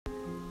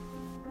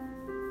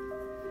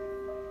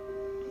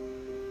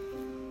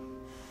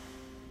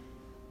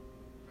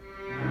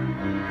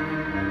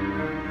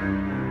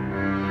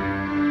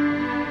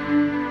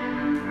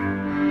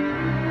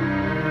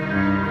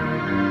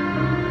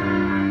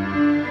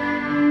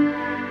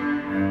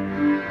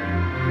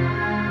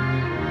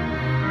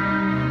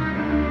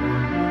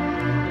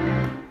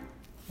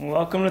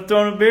Welcome to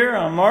Throwing a Beer.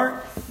 I'm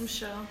Mark.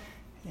 Michelle.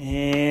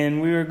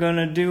 And we are going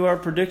to do our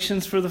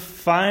predictions for the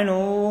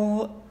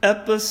final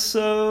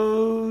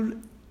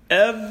episode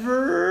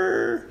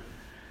ever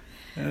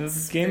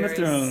of Game of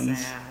Thrones.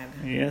 Sad.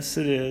 Yes,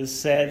 it is.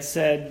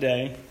 Sad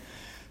day.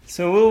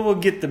 So we'll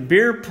get the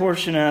beer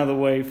portion out of the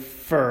way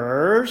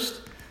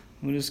first.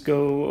 We'll just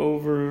go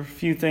over a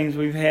few things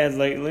we've had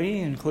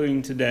lately,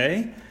 including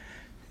today.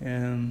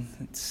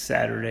 It's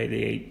Saturday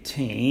the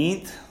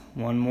 18th.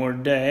 One more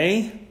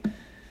day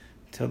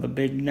till the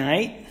big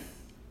night.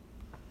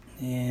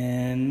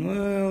 And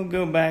we'll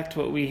go back to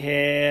what we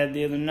had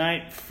the other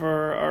night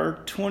for our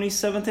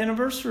 27th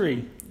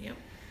anniversary. Yep.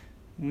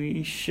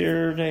 We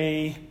shared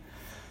it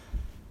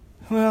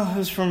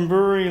was from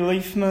Brewery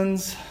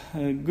Leafman's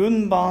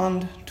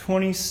Gunbond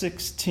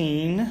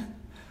 2016.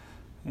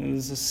 It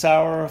was a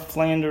sour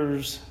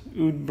Flanders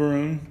Oud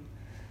Bruin.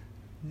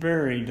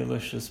 Very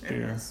delicious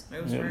beer.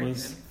 It was very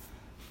good.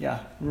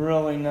 Yeah,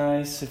 really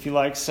nice. If you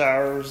like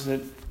sours,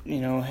 it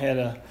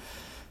had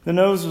the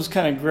nose was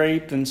kind of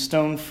grape and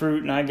stone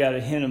fruit, and I got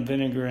a hint of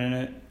vinegar in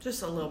it.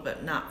 Just a little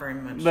bit, not very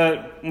much.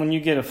 But when you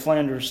get a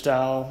Flanders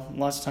style,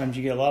 lots of times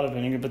you get a lot of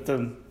vinegar. But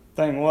the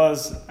thing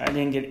was, I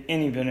didn't get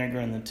any vinegar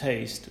in the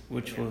taste,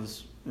 which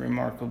was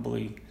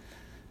remarkably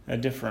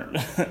different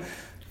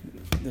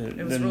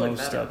than really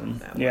most of them.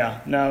 That way.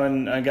 Yeah, no,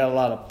 and I got a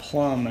lot of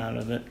plum out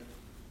of it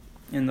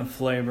in the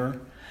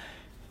flavor.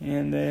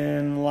 And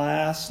then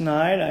last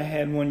night I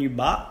had one you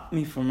bought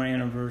me for my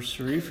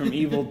anniversary from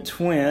Evil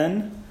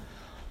Twin,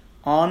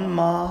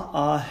 Anma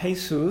a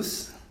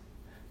Jesus.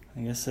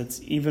 I guess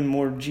that's even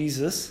more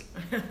Jesus.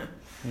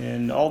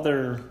 And all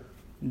their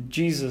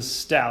Jesus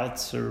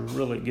stouts are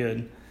really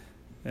good.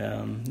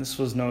 This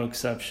was no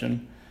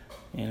exception.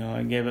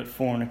 I gave it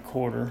 4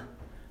 1/4.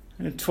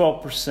 And a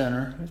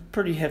 12%er. It's a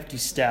pretty hefty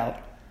stout,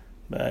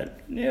 but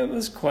it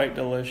was quite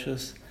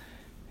delicious.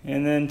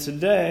 And then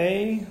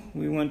today,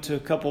 we went to a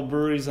couple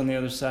breweries on the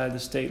other side of the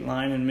state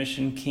line in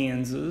Mission,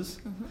 Kansas.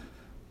 Mm-hmm.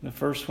 The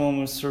first one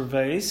was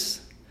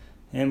Cervase,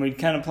 and we'd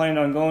kind of planned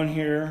on going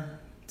here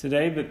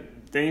today,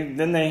 but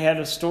they had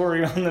a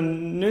story on the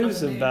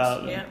news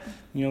about it,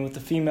 with the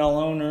female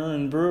owner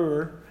and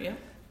brewer. Yeah.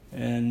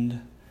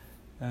 And,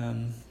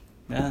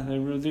 they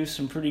reduced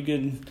some pretty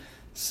good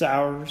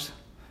sours.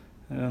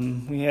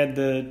 We had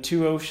the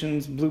Two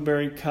Oceans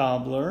Blueberry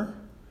Cobbler,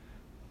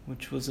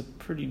 which was a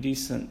pretty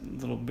decent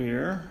little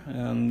beer,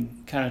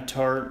 kind of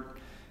tart.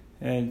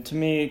 And to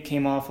me, it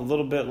came off a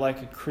little bit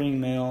like a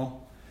cream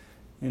ale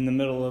in the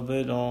middle of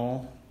it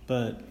all,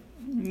 but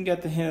you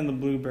got the hint of the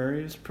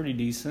blueberry. It was pretty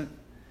decent.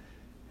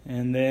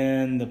 And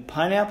then the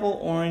Pineapple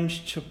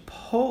Orange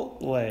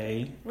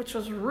Chipotle, which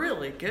was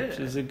really good. Which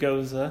is a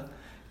Goza.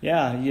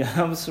 Yeah,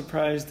 I was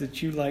surprised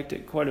that you liked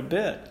it quite a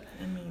bit,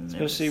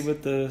 especially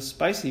with the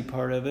spicy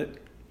part of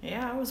it.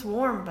 Yeah, it was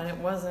warm, but it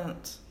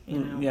wasn't,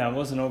 Yeah, it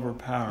wasn't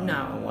overpowering.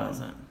 No, it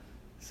wasn't.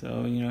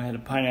 So, it had a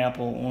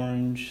pineapple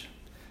orange,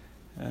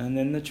 and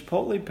then the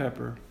chipotle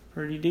pepper,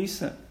 pretty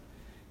decent.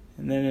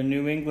 And then a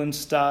New England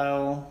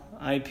style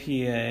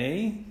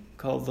IPA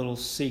called Little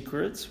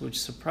Secrets, which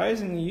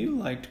surprisingly you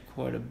liked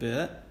quite a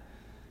bit.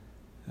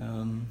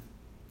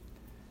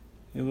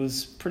 It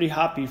was pretty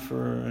hoppy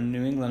for a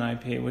New England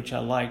IPA, which I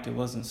liked. It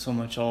wasn't so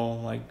much all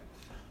like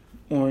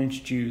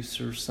orange juice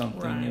or something.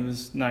 Right. It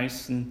was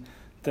nice and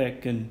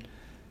thick and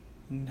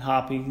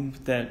hoppy,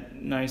 with that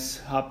nice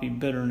hoppy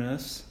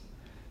bitterness.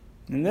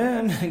 And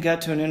then I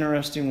got to an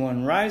interesting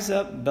one. Rise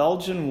Up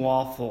Belgian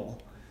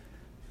Waffle.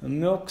 A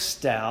milk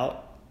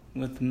stout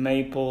with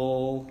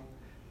maple.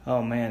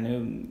 Oh man,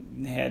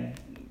 it had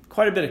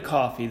quite a bit of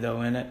coffee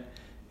though in it.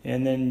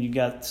 And then you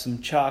got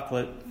some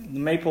chocolate. The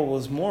maple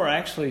was more,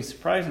 actually,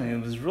 surprisingly, it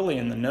was really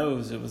in the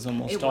nose. It was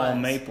almost all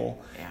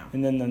maple. Yeah.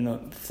 And then the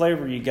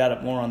flavor, you got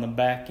it more on the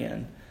back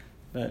end.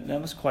 But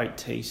that was quite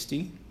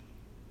tasty.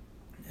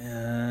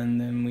 And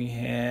then we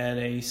had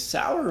a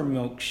sour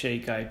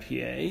milkshake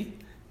IPA,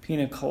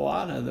 pina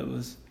colada, that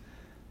was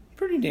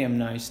pretty damn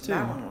nice too.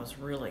 That one was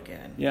really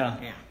good. Yeah.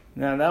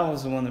 Now that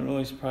was the one that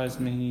really surprised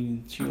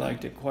me. She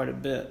liked it quite a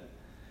bit.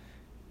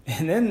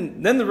 And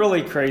then the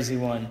really crazy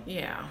one.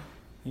 Yeah.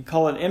 You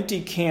call it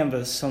Empty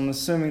Canvas. So I'm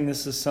assuming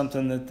this is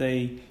something that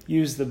they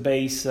use the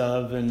base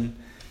of and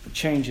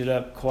change it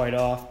up quite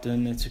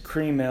often. It's a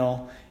cream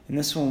ale. And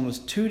this one was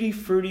Tutti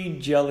Frutti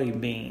Jelly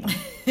Bean.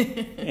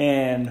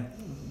 And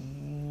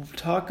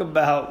talk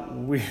about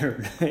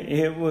weird.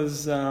 It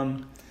was...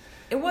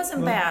 it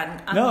wasn't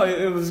bad. No,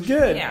 it was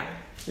good. Yeah.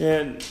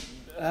 And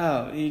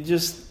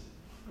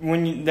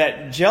when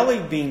that jelly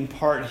bean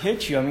part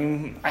hit you,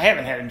 I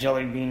haven't had a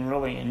jelly bean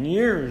really in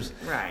years.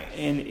 Right.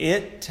 And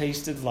it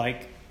tasted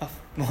like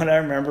what I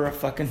remember a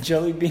fucking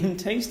jelly bean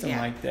tasting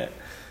like that.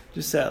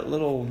 Just that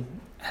little,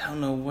 I don't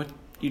know what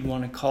you'd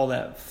want to call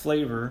that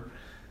flavor.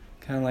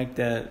 Kind of like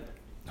that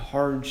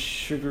hard,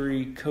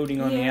 sugary coating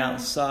on the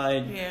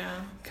outside.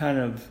 Yeah. Kind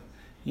of,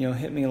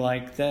 hit me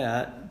like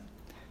that.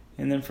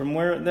 And then from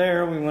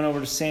there, we went over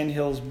to Sand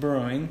Hills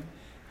Brewing.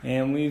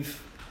 And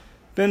we've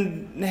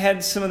Been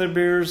had some of their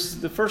beers.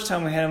 The first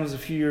time we had them was a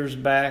few years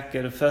back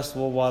at a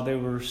festival while they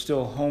were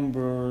still home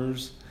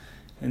brewers,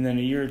 and then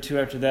a year or two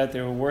after that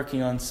they were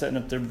working on setting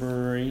up their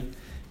brewery,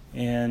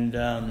 and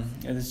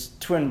it's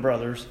twin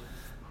brothers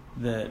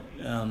that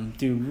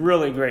do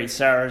really great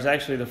sours.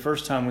 Actually, the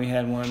first time we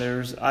had one of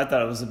theirs, I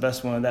thought it was the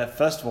best one at that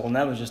festival, and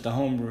that was just a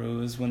home brew.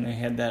 It was when they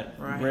had that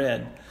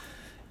red,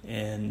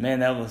 and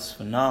man, that was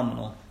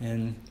phenomenal.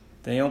 And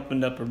they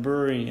opened up a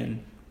brewery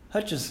in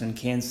Hutchinson,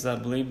 Kansas, I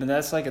believe, but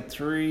that's like a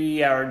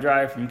 3-hour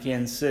drive from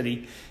Kansas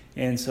City.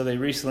 And so they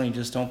recently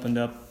just opened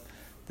up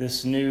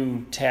this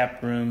new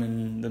tap room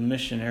in the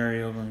Mission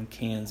area over in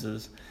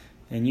Kansas.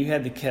 And you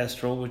had the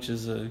Kestrel, which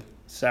is a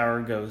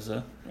sour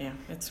goza. Yeah,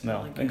 it's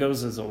really good. A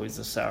goza is always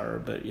a sour,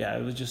 but yeah,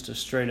 it was just a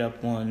straight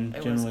up one.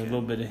 It Generally a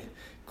little bit of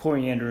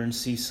coriander and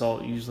sea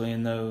salt usually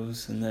in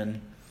those. And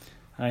then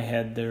I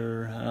had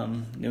their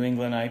New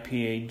England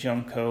IPA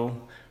Junko.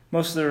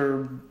 Most of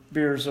their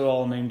beers are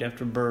all named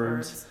after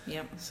birds.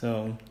 Yep.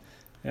 So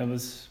that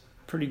was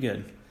pretty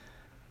good.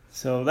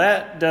 So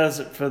that does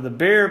it for the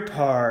beer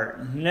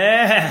part.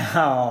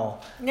 Now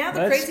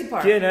the crazy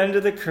part. Let's get into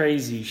the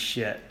crazy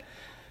shit.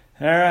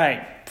 All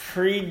right,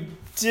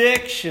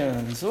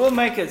 predictions. We'll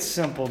make it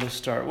simple to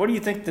start. What do you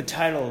think the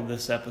title of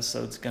this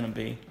episode's going to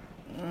be?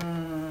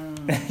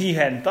 You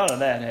hadn't thought of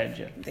that, had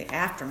you? The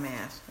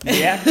Aftermath.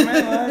 The Aftermath?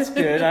 Well, that's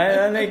good.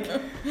 I think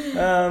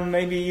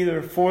maybe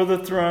either For the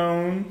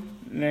Throne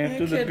and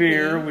After the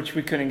Beer, which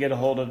we couldn't get a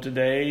hold of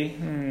today.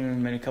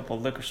 Made a couple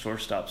of liquor store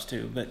stops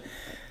too, but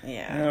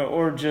yeah.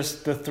 Or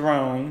just The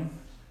Throne.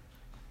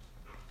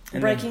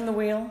 And Breaking the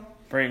Wheel.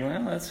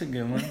 Well, that's a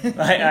good one.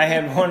 I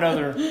had one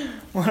other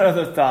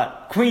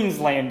thought. Queen's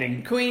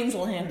Landing. Queen's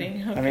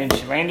Landing. Okay. I mean,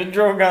 she landed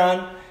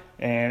Drogon,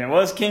 and it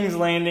was King's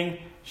Landing.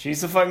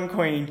 She's the fucking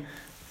queen.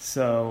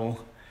 So,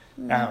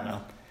 I don't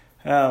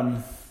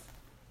know.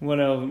 What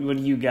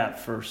do you got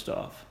first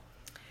off?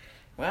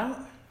 Well,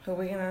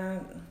 we're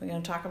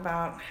gonna talk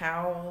about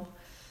how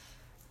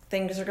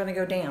things are gonna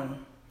go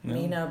down. Yeah.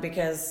 You know,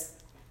 because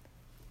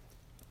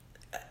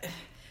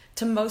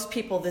to most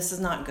people this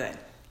is not good.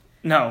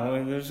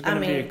 No, there's going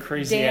to be a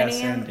crazy-ass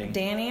ending.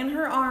 Dany and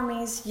her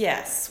armies,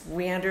 yes,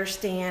 we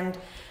understand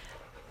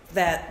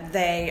that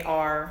they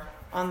are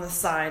on the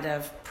side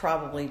of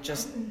probably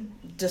just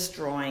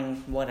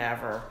destroying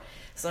whatever.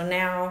 So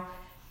now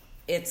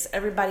it's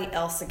everybody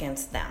else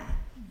against them.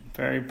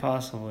 Very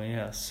possibly,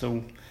 yes.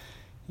 So,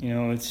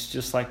 it's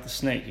just like the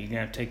snake. You're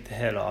going to take the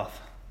head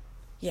off.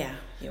 Yeah,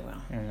 you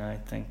will. And I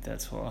think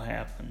that's what will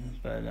happen.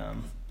 But,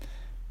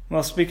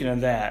 well, speaking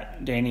of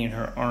that, Dany and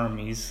her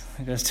armies,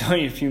 like I was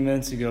telling you a few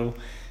minutes ago,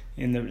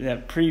 in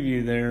that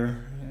preview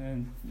there,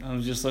 I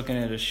was just looking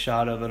at a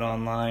shot of it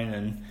online,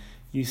 and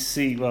you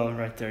see,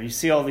 right there, you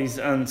see all these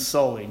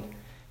Unsullied.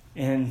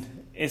 And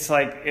it's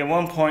like, at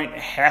one point,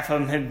 half of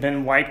them had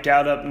been wiped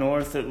out up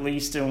north, at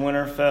least in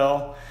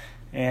Winterfell.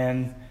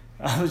 And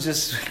I was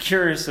just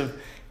curious of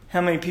how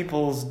many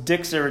people's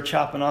dicks they were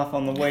chopping off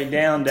on the way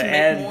down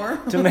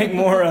to make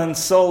more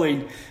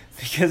Unsullied.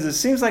 Because it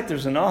seems like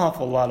there's an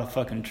awful lot of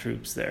fucking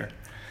troops there.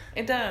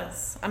 It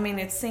does. I mean,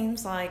 it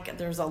seems like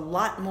there's a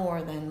lot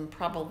more than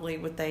probably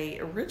what they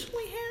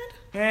originally had.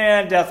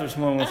 Yeah, I doubt there's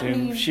more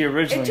than she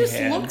originally had. It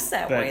just looks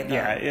that way, though.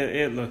 Yeah,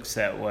 it looks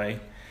that way.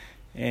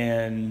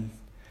 And,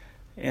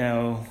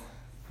 I'm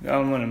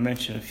going to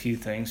mention a few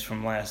things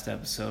from last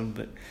episode,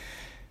 but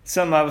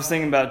something I was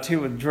thinking about, too,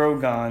 with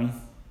Drogon.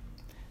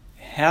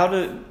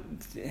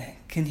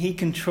 Can he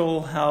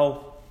control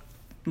how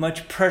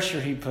much pressure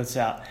he puts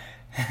out?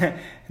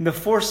 The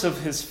force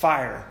of his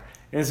fire.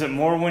 Is it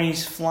more when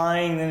he's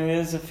flying than it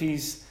is if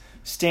he's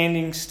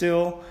standing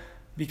still?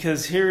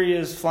 Because here he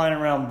is flying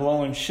around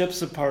blowing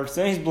ships apart.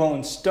 Then he's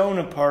blowing stone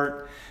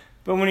apart.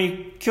 But when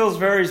he kills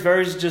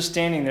Varys just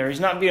standing there. He's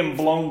not being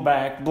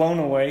blown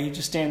away. He's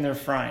just standing there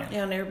frying.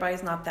 Yeah, and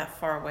everybody's not that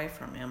far away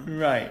from him.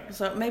 Right.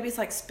 So maybe it's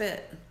like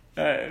spit.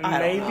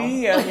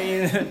 Maybe. I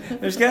mean,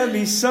 there's got to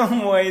be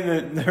some way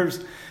that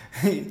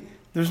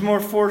there's more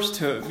force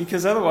to it,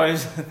 because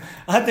otherwise,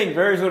 I think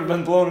Varys would have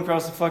been blown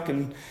across the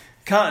fucking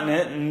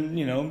continent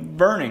and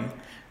burning.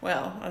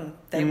 Well,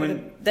 they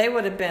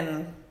would have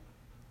been.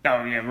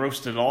 Oh yeah,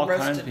 roasted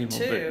kinds of people.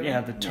 Too. But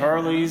yeah, the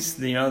Tarleys,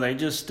 they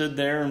just stood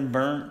there and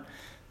burnt.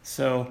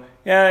 So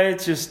yeah,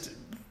 it's just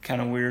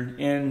kind of weird.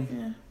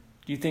 And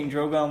do you think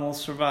Drogon will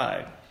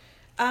survive?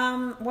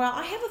 Well,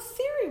 I have a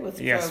theory with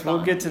Drogon. Yes,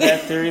 we'll get to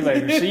that theory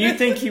later. So you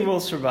think he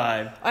will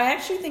survive? I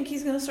actually think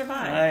he's going to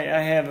survive.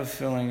 I have a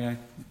feeling.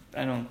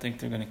 I don't think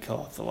they're going to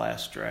kill off the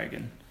last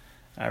dragon.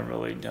 I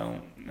really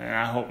don't. And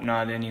I hope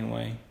not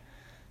anyway.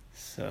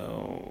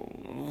 So,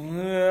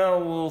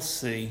 we'll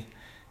see.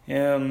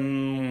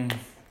 Will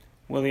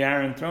the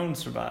Iron Throne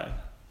survive?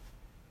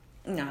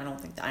 No, I don't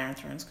think the Iron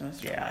Throne's going to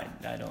survive.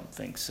 Yeah, I don't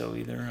think so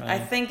either. I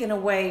think in a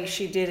way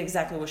she did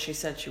exactly what she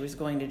said she was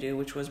going to do,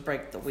 which was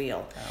break the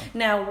wheel. Oh.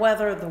 Now,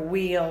 whether the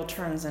wheel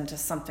turns into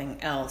something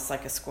else,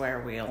 like a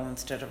square wheel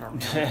instead of a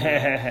round wheel,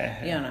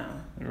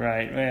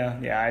 Right. Well,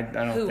 yeah, I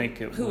don't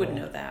think it will. Who would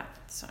know that?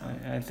 So.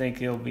 I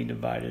think it'll be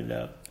divided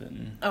up.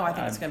 And I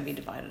think it's going to be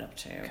divided up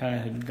too. Kind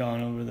of had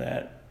gone over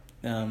that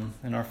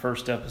in our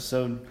first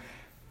episode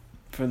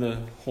for the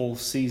whole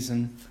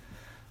season.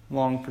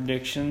 Long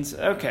predictions.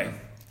 Okay,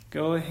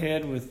 go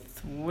ahead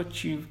with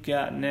what you've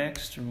got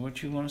next or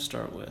what you want to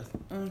start with.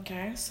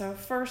 Okay, so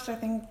first I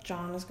think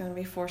Jon is going to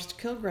be forced to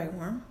kill Grey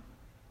Worm.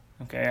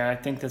 Okay, I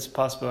think that's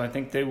possible. I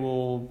think they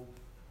will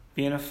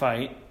be in a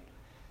fight,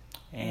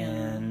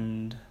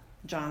 and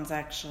Jon's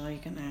actually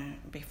going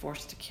to be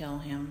forced to kill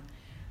him,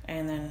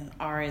 and then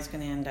Arya's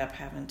going to end up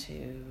having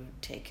to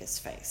take his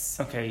face.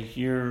 Okay,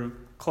 you're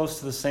close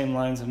to the same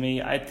lines of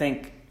me. I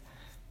think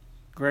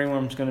Grey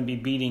Worm's going to be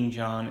beating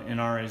Jon, and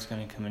Arya's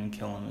going to come in and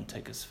kill him and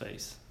take his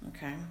face.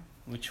 Okay.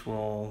 Which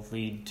will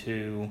lead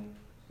to...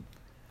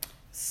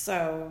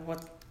 So,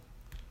 what...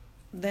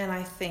 Then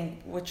I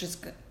think, which is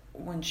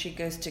when she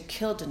goes to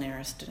kill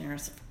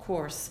Daenerys, of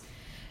course,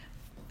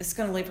 is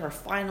going to leave her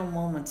final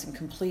moments in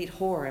complete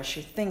horror as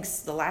she thinks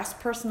the last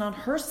person on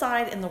her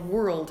side in the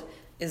world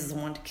is the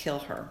one to kill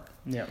her.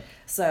 Yeah.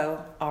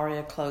 So,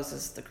 Arya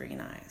closes the green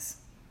eyes.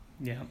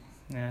 Yeah.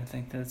 Yeah, I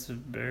think that's a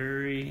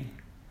very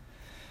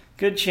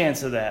good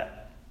chance of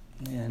that.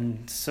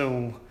 And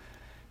so,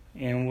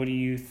 and what do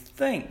you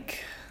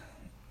think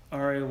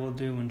Arya will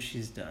do when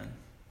she's done?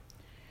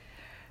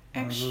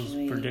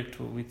 Actually,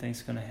 predict what we think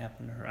is going to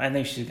happen to her. I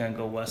think she's going to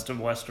go west of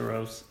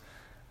Westeros.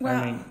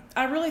 Well,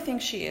 I really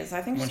think she is.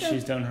 I think when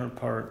she's done her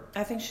part.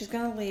 I think she's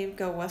going to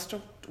go west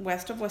of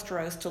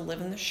Westeros to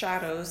live in the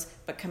shadows,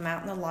 but come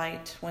out in the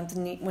light when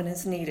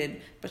it's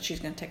needed. But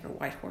she's going to take her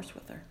white horse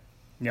with her.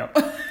 Yep.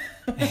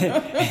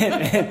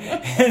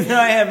 and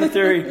I have a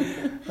theory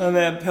on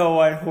that pale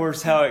white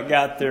horse, how it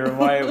got there and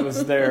why it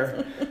was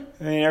there.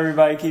 I mean,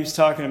 everybody keeps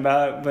talking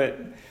about it, but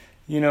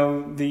you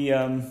know,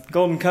 the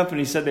Golden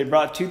Company said they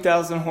brought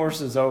 2,000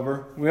 horses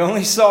over. We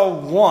only saw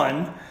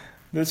one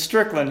that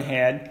Strickland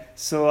had,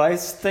 so I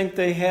think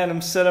they had them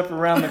set up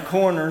around the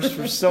corners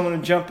for someone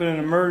to jump in an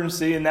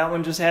emergency, and that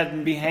one just happened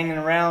to be hanging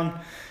around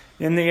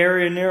in the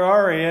area near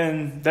Arya,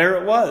 and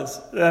there it was.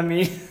 I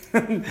mean,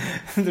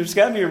 there's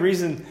got to be a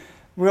reason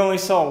we only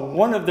saw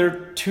one of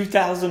their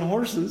 2,000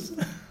 horses.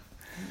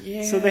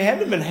 Yeah. So they had to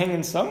have been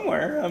hanging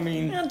somewhere. I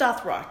mean,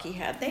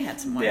 Dothraki they had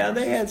some white horses. Yeah,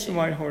 they had some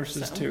white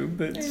horses too,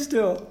 but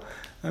still,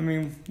 I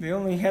mean, they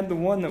only had the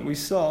one that we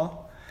saw.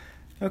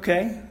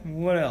 Okay,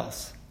 what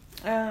else?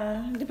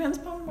 Depends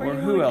upon where or you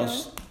who want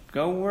else? to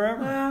Go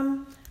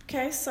wherever.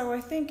 Okay, so I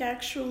think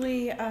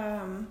actually,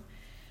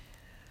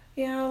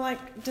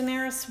 like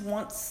Daenerys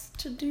wants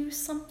to do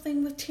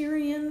something with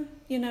Tyrion.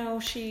 You know,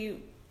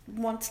 she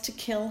wants to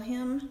kill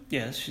him.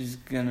 Yes, she's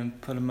gonna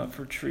put him up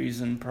for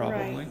treason,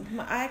 probably.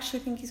 Right. I actually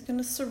think he's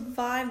gonna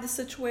survive the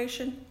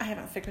situation. I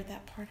haven't figured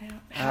that part out.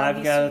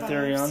 I've got a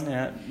theory on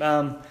that.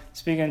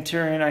 Speaking of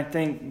Tyrion, I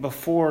think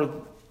before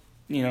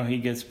he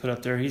gets put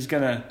up there, he's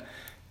gonna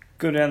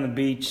go down the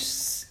beach,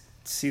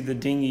 see the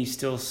dinghy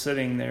still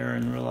sitting there,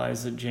 and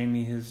realize that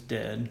Jaime is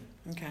dead.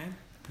 Okay.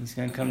 He's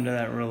gonna come to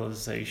that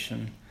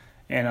realization,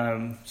 and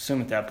I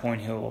assume at that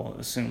point he'll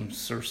assume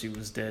Cersei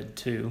was dead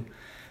too.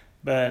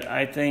 But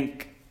I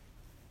think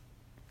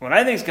what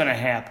I think is going to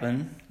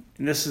happen,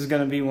 and this is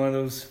going to be one of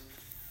those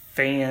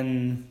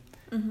giving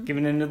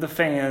into the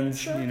fans,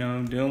 sure.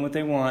 Doing what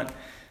they want.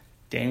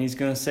 Dany's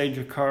going to say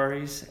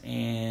Dracarys,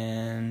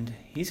 and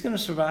he's going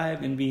to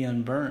survive and be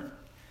unburnt.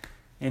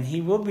 And he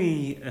will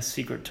be a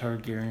secret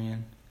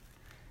Targaryen.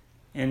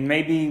 And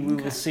maybe we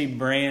will see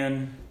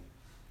Bran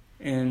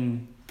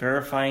in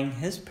verifying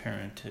his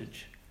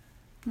parentage.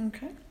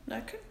 Okay,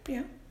 that could,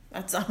 yeah.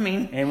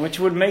 And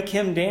which would make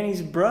him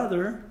Dany's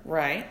brother.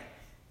 Right.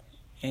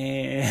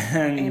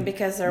 And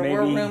because there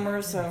were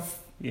rumors of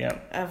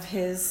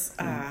his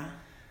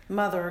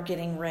mother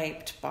getting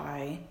raped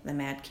by the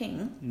Mad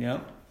King.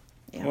 Yep.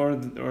 Or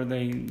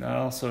I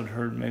also had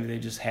heard maybe they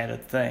just had a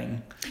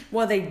thing.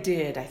 Well, they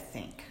did, I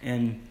think.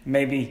 And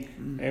maybe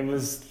it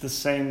was the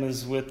same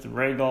as with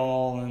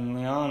Rhaegal and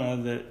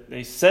Lyanna, that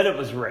they said it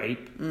was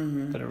rape,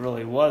 but it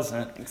really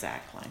wasn't.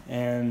 Exactly.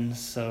 And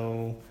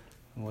so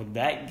would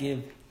that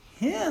give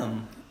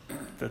him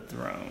the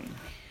throne?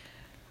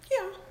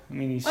 Yeah. I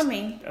mean, he's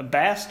a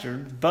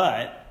bastard,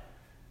 but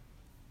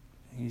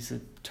he's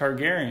a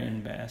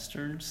Targaryen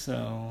bastard, so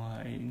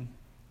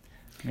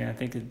I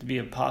think it'd be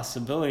a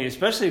possibility,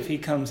 especially if he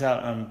comes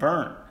out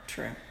unburnt.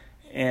 True.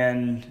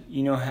 And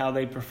you know how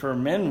they prefer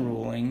men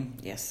ruling.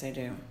 Yes, they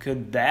do.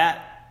 Could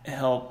that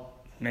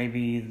help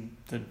maybe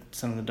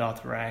some of the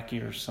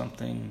Dothraki or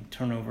something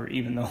turn over,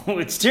 even though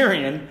it's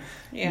Tyrion,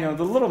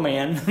 the little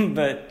man,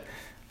 but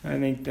I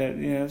think that,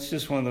 it's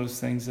just one of those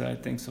things that I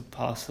think's a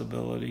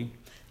possibility.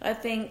 I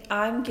think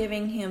I'm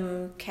giving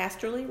him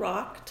Casterly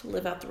Rock to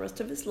live out the rest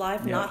of his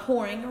life, not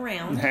whoring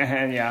around.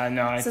 Yeah, I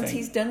know. Since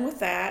he's done with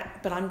that,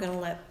 but I'm going to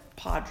let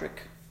Podrick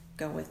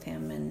go with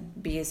him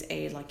and be his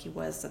aide like he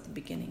was at the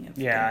beginning of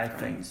I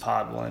think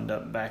Pod will end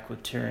up back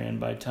with Tyrion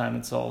by the time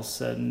it's all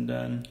said and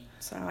done.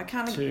 So I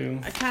kind of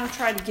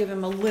tried to give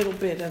him a little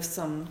bit of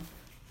some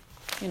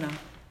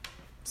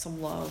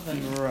love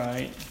and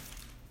right.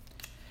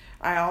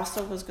 I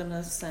also was going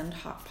to send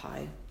Hot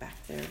Pie back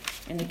there,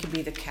 and it could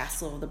be the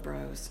castle of the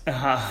bros.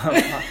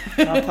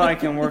 Hot Pie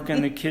can work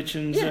in the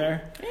kitchens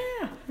there.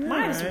 Yeah,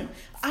 might as well.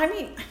 I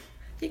mean,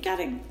 you got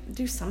to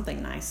do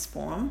something nice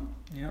for them.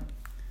 Yep.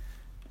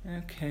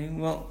 Okay,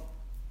 well,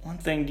 one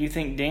thing, do you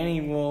think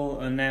Danny will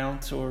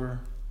announce or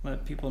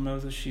let people know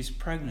that she's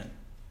pregnant?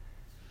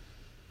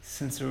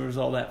 Since there was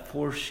all that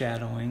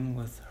foreshadowing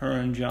with her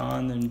and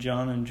John and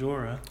John and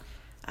Jorah.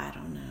 I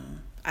don't know.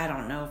 I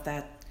don't know if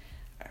that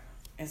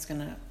is going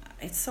to...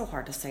 It's so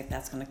hard to say if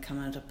that's going to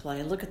come into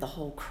play. Look at the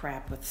whole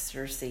crap with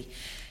Cersei.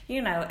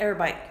 You know,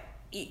 everybody...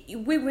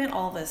 We went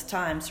all this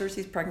time,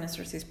 Cersei's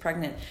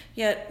pregnant.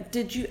 Yet,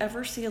 did you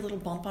ever see a little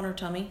bump on her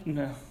tummy?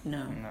 No.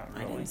 No, not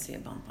really. I didn't see a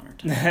bump on her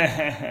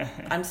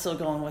tummy. I'm still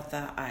going with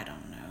the I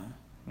don't know.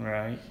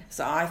 Right.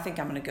 So I think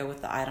I'm going to go with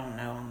the I don't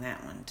know on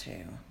that one,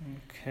 too.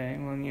 Okay,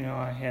 well, you know,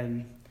 I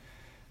had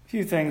a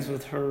few things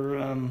with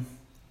her.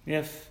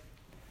 If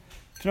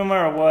no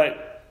matter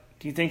what,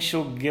 do you think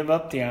she'll give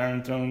up the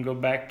Iron Throne and go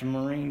back to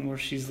Meereen where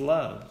she's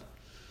loved?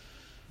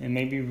 And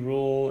maybe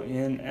rule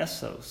in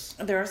Essos.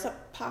 There's a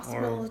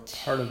possibility.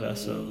 Or part of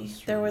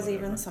Essos. There was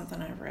even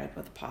something I read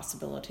with the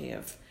possibility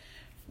of,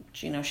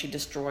 you know, she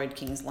destroyed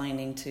King's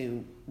Landing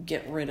to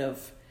get rid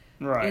of,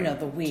 right, you know,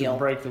 the wheel. To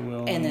break the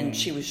wheel. And then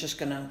she was just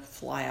going to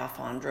fly off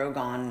on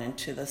Drogon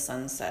into the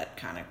sunset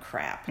kind of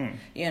crap,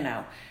 you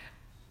know.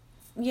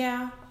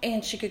 Yeah,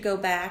 and she could go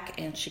back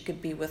and she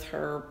could be with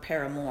her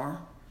paramour.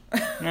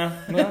 No,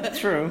 well,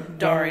 true.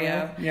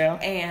 Dario. Yeah.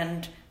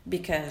 And...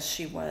 because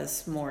she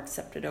was more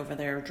accepted over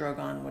there,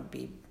 Drogon would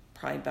be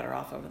probably better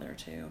off over there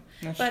too.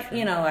 That's but true.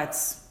 You know,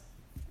 that's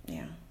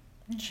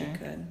she Okay.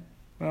 could.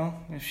 Well,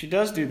 if she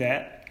does do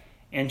that,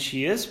 and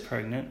she is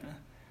pregnant,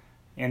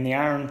 and the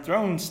Iron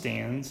Throne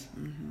stands,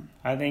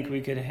 I think we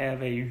could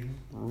have a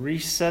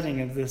resetting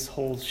of this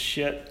whole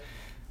shit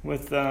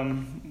with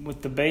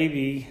the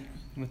baby,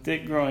 with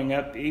it growing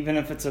up. Even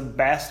if it's a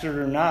bastard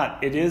or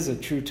not, it is a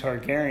true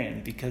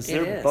Targaryen because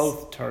they're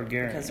both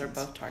Targaryens. Because they're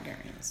both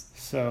Targaryens.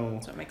 So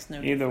it makes no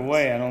either difference.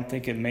 way, I don't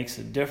think it makes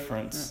a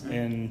difference.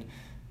 And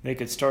they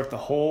could start the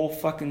whole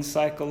fucking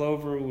cycle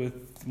over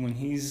with when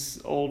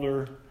he's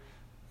older,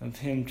 of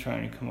him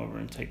trying to come over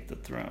and take the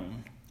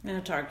throne. And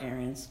the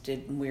Targaryens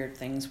did weird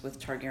things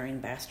with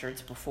Targaryen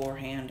bastards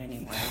beforehand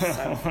anyway.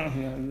 So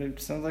It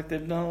sounds like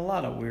they've done a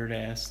lot of weird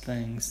ass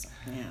things.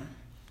 yeah.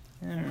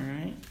 All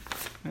right.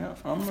 Well,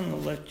 I'm going to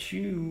let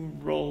you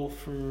roll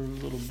for a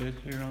little bit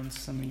here on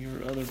some of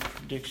your other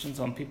predictions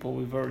on people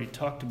we've already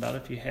talked about,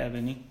 if you have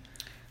any.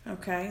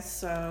 Okay,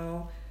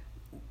 so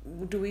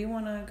do we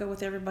want to go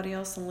with everybody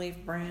else and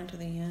leave Bran to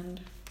the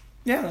end?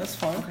 Yeah, that's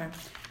fine. Okay.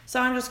 So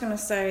I'm just going to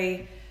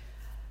say,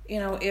 you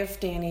know, if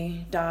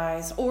Dany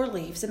dies or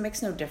leaves, it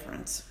makes no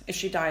difference if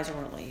she dies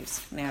or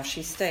leaves. Now, if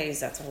she stays,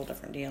 that's a whole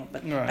different deal.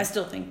 But Right. I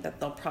still think that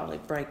they'll probably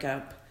break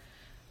up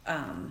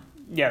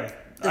Yeah.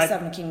 the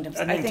Seven Kingdoms.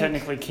 I think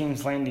technically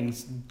King's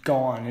Landing's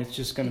gone. It's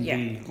just going to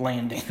be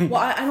Landing.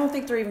 Well, I don't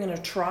think they're even going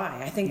to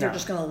try. I think they're No.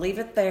 just going to leave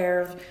it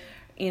there.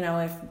 You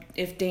know,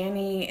 if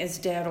Dany is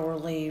dead or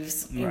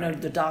leaves, you know,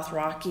 the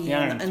Dothraki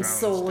and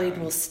Unsullied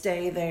will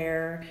stay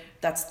there.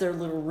 That's their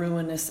little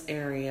ruinous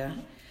area.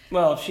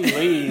 Well, if she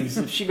leaves,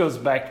 if she goes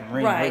back to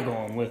Meereen, Right. we're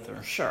going with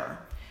her. Sure.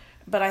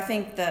 But I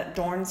think that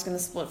Dorne's going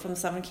to split from the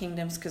Seven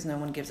Kingdoms because no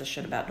one gives a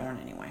shit about Dorne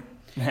anyway.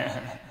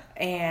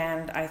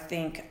 And I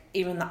think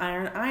even the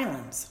Iron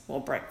Islands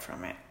will break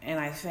from it. And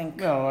I think...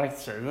 Well, like I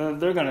said,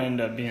 they're going to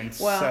end up being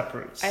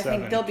separate. I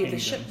think they'll be the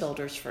kingdoms.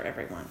 shipbuilders for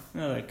everyone.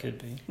 No, that could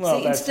be. Well,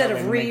 See, that's instead how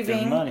of they make their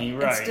reaving, money,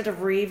 right? instead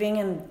of reaving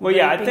and Well,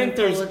 yeah, I raping think and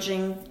there's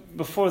pillaging,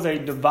 before they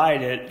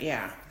divide it.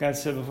 yeah, Like I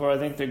said before, I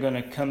think they're going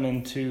to come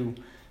into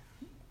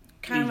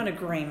kind of an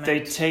agreement.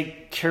 They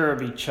take care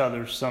of each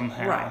other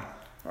somehow.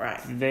 Right.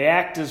 They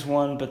act as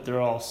one, but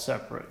they're all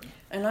separate.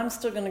 And I'm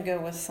still going to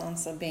go with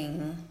Sansa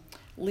being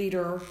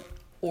leader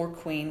or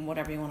queen,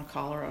 whatever you want to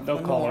call her, of They'll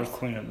the call North. her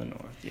Queen of the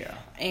North, yeah.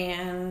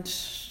 And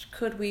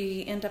could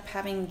we end up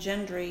having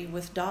Gendry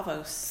with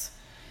Davos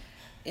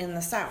in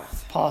the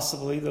South?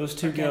 Possibly. Those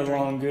two Or get Gendry.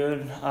 along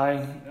good.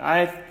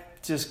 I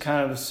just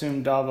kind of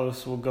assume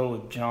Davos will go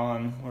with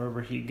Jon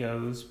wherever he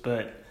goes,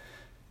 but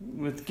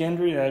with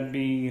Gendry, that'd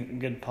be a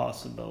good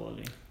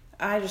possibility.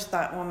 I just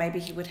thought, well, maybe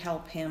he would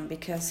help him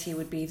because he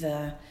would be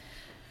the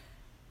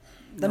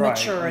Right,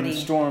 maturity. in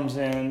Storm's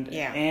End.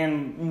 Yeah.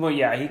 And, well,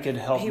 yeah, he could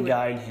help He would-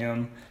 guide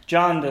him.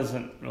 Jon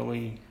doesn't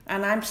really...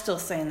 And I'm still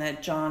saying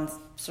that Jon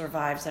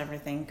survives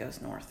everything,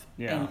 goes north,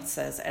 Yeah. and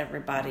says,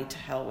 everybody to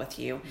hell with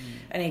you.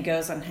 And he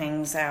goes and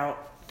hangs out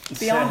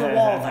beyond the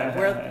wall,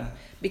 though,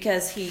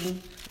 because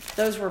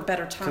those were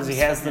better times. Because he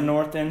has for the him.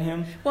 North in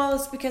him? Well,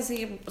 it's because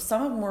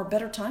some of them were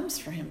better times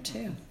for him,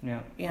 too. Yeah.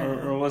 Yeah.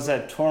 Or was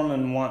that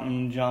Tormund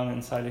wanting Jon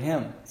inside of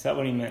him? Is that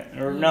what he meant?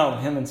 Or no,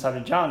 him inside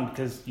of Jon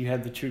because you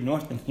had the true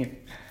North in you.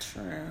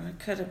 True, it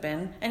could have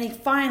been. And he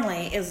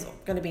finally is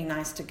going to be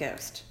nice to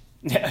Ghost.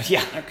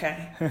 Yeah.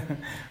 Okay.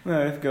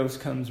 Well, if Ghost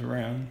comes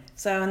around.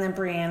 So, and then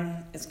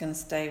Brienne is going to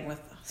stay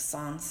with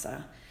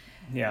Sansa.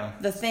 Yeah.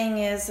 The thing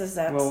is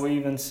that... Will we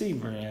even see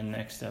Brienne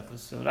next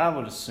episode? I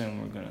would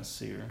assume we're going to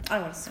see her. I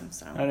would assume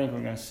so. I think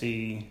we're going to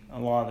see a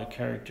lot of the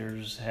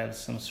characters have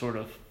some sort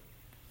of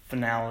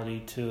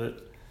finality to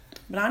it.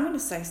 But I'm going to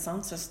say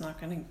Sansa's not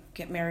going to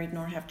get married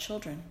nor have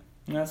children.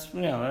 That's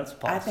possible.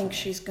 I think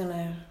she's going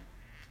to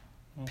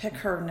pick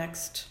her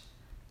next,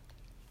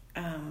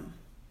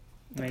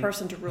 the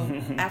person to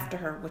rule after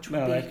her, which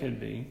would be... that could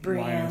be.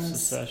 Line of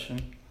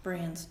succession.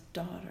 Brienne's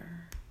daughter.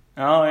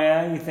 Oh,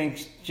 yeah? You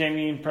think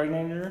Jaime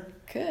impregnated her?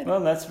 Could.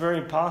 Well, that's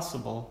very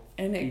possible.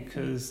 And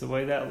because the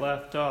way that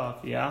left off,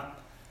 yeah.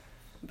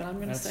 But I'm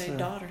going to say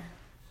daughter.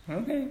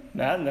 Okay.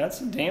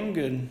 That's a damn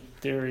good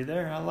theory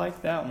there. I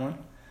like that one.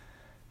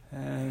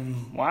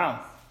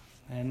 Wow.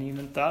 I hadn't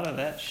even thought of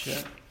that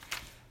shit.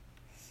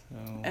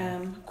 So.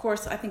 Of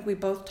course, I think we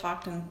both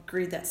talked and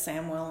agreed that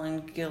Samwell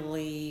and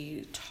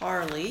Gilly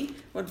Tarly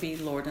would be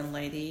Lord and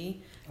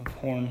Lady of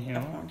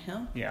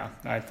Hornhill. Yeah,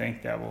 I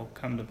think that will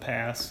come to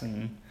pass,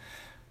 and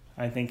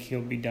I think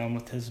he'll be done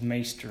with his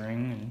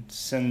maestering and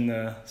send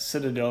the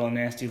Citadel a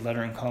nasty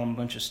letter and call them a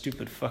bunch of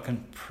stupid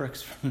fucking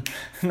pricks for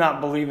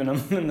not believing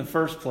him in the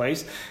first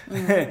place.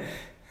 And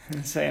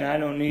saying, I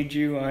don't need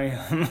you, I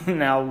am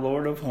now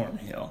Lord of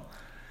Hornhill.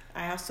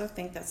 I also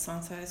think that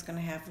Sansa is going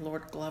to have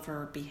Lord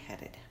Glover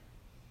beheaded.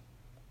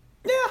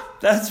 Yeah,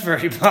 that's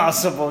very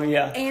possible,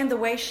 yeah. And the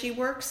way she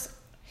works,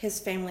 his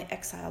family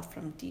exiled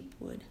from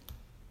Deepwood.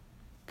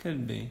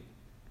 Could be.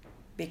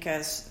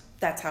 Because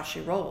that's how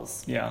she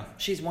rolls. Yeah.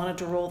 She's wanted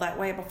to roll that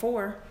way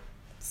before.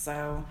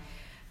 So,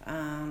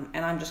 and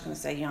I'm just going to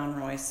say Jan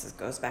Royce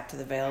goes back to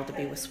the Vale to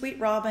be with Sweet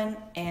Robin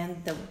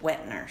and the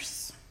wet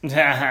nurse.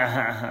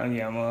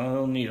 Yeah, well,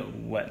 he'll need a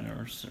wet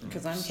nurse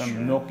or some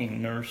sure.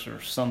 milking nurse or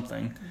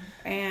something.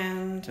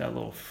 And that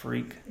little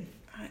freak.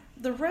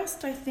 The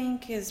rest, I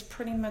think, is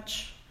pretty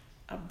much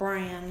a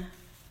Bran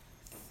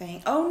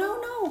thing. Oh,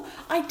 no.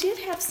 I did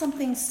have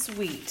something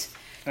sweet.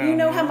 You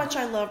know how much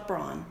I love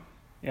Bronn.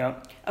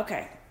 Yep.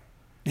 Okay.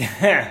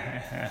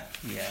 Yeah,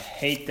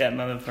 hate that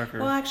motherfucker.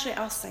 Well, actually,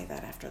 I'll say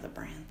that after the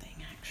Bran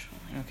thing, actually.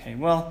 Okay,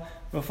 well,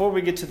 before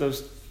we get to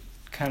those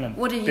kind of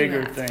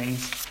bigger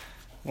things,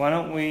 why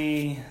don't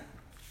we...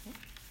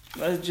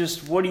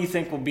 what do you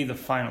think will be the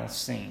final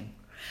scene?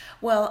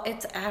 Well,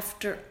 it's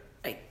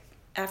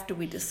after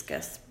we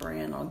discuss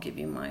Bran, I'll give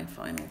you my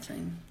final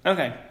thing.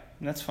 Okay,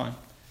 that's fine.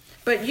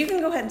 But you can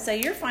go ahead and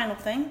say your final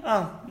thing.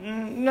 Oh,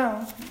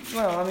 no.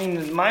 Well, I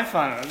mean,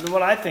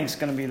 what I think is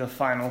going to be the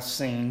final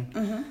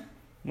scene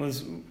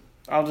was,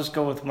 I'll just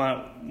go with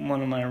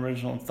one of my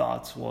original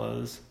thoughts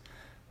was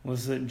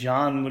that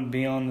Jon would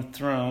be on the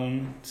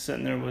throne,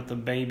 sitting there with a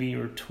baby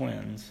or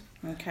twins.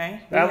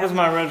 Okay. That was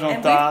my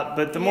original thought,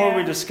 but the more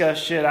we discuss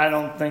shit, I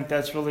don't think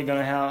that's really going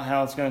to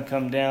how it's going to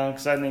come down,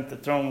 because I think the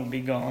throne will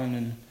be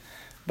gone.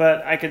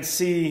 But I could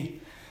see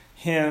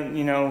him,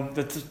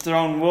 the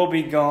throne will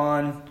be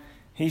gone.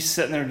 He's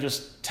sitting there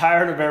just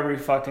tired of every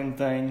fucking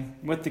thing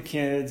with the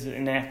kids,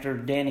 and after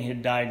Dany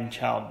had died in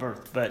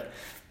childbirth. But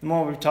the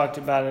more we've talked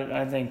about it,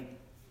 I think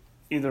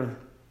either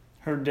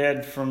her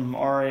dead from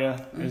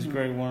Arya as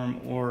Grey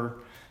Worm or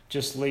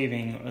just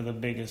leaving are the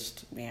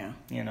biggest,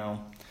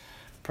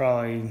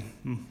 probably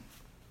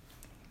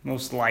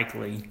most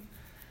likely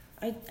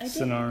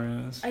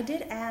scenarios. I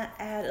did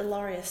add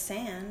Ilaria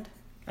Sand.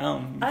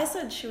 Oh. I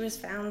said she was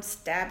found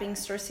stabbing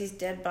Cersei's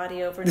dead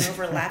body over and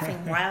over,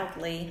 laughing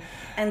wildly,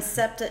 and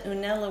Septa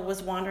Unella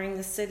was wandering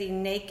the city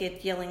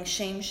naked, yelling,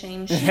 shame,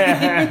 shame, shame. All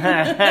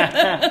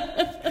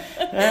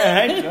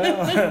right,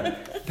 well,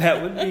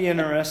 that would be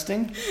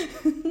interesting.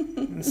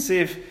 Let's see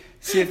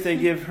if they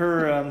give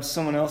her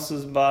someone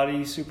else's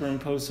body,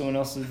 superimpose someone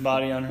else's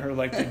body on her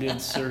like they did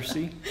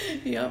Cersei.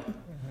 Yep.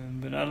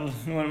 But I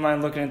wouldn't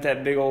mind looking at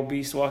that big old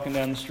beast walking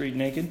down the street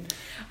naked.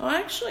 Well,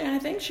 actually, I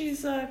think she's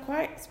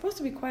supposed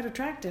to be quite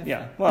attractive.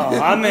 Yeah.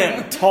 Well, I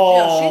meant tall.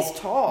 Yeah, she's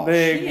tall.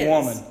 Big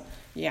woman.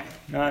 Yeah.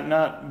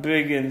 Not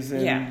big as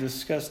in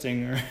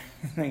disgusting or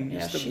anything.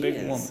 Just a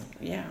big woman.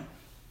 Yeah.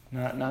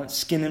 Not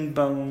skin and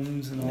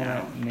bones and all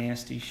that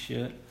nasty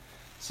shit.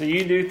 So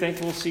you do think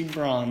we'll see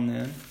Bronn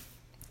then?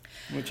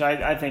 Which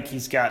I think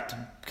he's got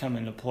to come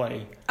into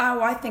play.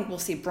 Oh, I think we'll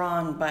see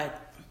Bronn,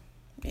 but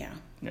yeah.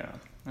 Yeah.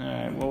 All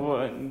right.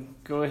 Well,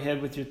 go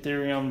ahead with your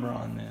theory on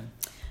Bronn then.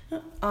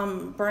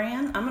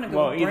 Bran? I'm going to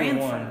go with Bran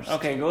first.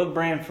 Okay, go with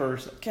Bran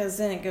first. Because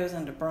then it goes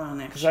into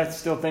Bronn, actually. Because I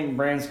still think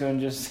Bran's going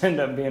to just end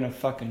up being a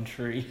fucking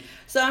tree.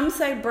 So I'm going to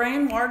say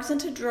Bran wargs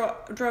into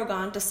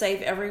Drogon to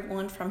save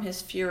everyone from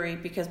his fury,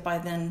 because by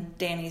then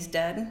Dany's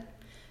dead.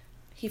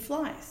 He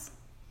flies.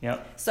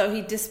 Yep. So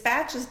he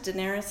dispatches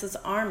Daenerys'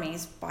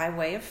 armies by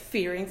way of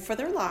fearing for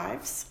their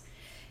lives.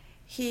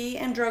 He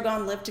and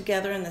Drogon live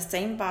together in the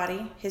same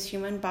body. His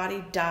human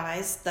body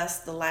dies, thus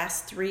the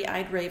last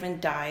three-eyed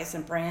raven dies,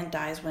 and Bran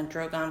dies when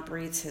Drogon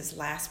breathes his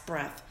last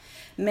breath,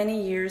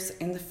 many years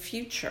in the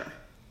future.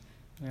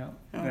 Yeah,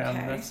 okay.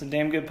 Yeah, that's a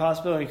damn good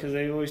possibility, because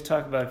they always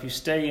talk about if you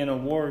stay in a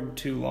warg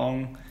too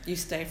long, you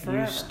stay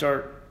forever. You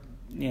start,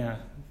 the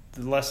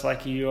less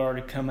likely you are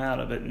to come out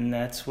of it, and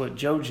that's what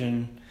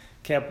Jojen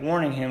kept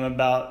warning him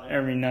about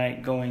every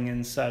night going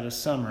inside of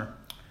summer.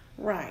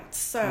 Right.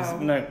 So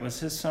Was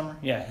his summer?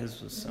 Yeah,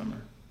 his was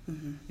summer.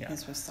 Mm-hmm. Yeah.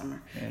 His was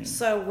summer. And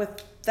so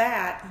with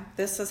that,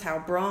 this is how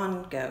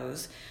Bronn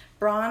goes.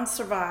 Bronn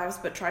survives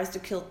but tries to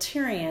kill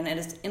Tyrion and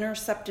is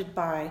intercepted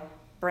by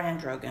Bran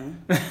Drogon.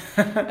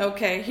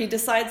 Okay, he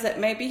decides that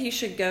maybe he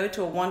should go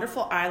to a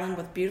wonderful island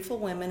with beautiful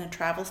women and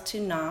travels to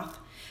Noth,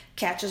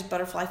 catches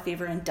butterfly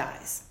fever and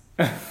dies.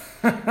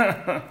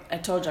 I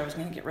told you I was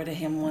going to get rid of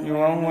him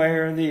one way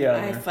or the other.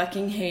 I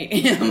fucking hate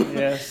him.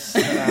 Yes,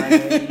 I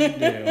know you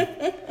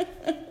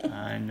do.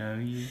 I know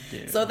you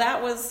do. So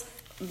that was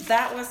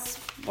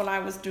what I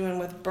was doing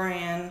with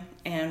Bran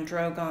and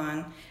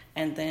Drogon,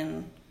 and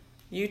then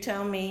you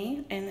tell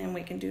me, and then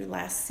we can do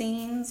last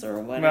scenes or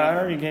whatever. Well, I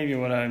already gave you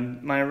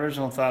my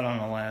original thought on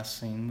the last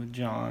scene with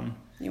Jon.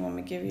 You want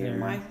me to give you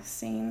my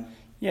scene?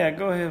 Yeah,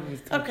 go ahead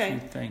with what you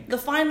think. The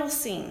final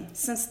scene.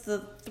 Since the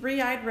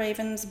three-eyed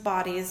raven's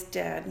body is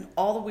dead,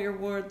 all the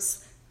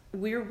weirwoods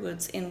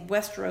in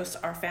Westeros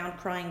are found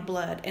crying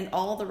blood, and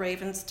all the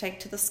ravens take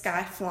to the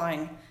sky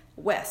flying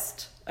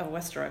west of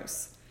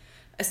Westeros.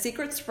 A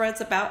secret spreads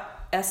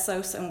about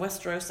Essos and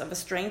Westeros of a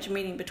strange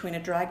meeting between a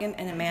dragon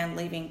and a man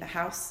leaving the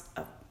House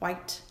of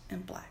White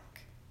and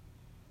Black.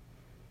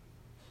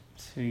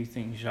 So you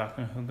think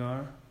Jaqen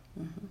H'ghar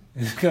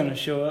is going to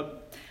show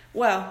up?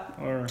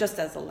 Well, just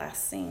as the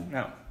last scene.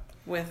 No.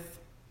 With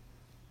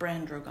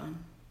Bran Drogon.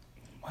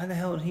 Why the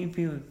hell would he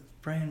be with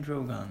Bran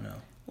Drogon,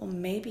 though? Well,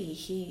 maybe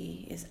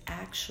he is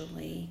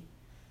actually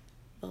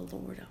the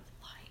Lord of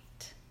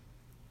Light.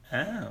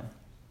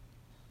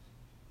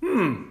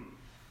 Oh.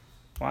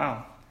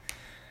 Wow.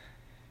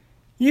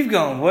 You've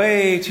gone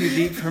way too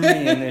deep for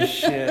me in this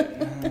shit.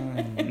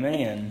 Oh,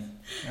 man.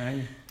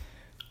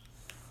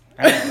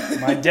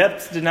 My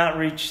depths did not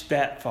reach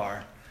that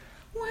far.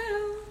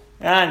 Well,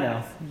 I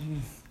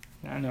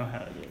know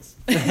how it is.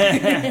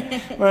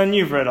 Well, and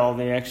you've read all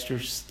the extra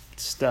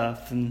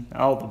stuff and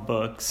all the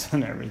books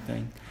and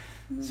everything.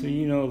 So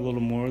you know a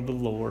little more of the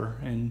lore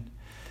and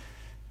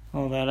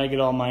all that. I get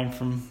all mine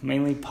from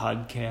mainly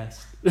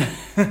podcasts.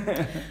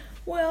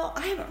 Well,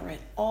 I haven't read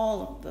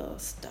all of the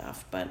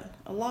stuff, but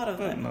a lot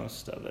of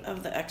most of it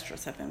of the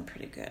extras have been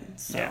pretty good.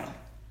 So. Yeah.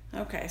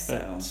 Okay, so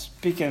but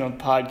speaking of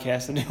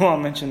podcasts, I do want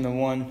to mention the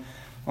one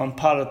on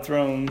Pot of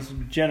Thrones,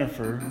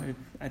 Jennifer.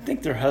 I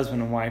think they're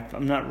husband and wife.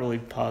 I'm not really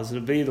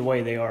positive, but either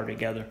way, they are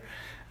together.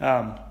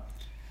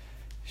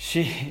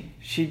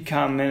 She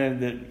commented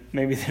that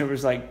maybe there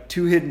was like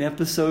 2 hidden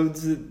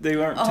episodes that they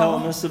weren't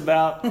telling us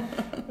about,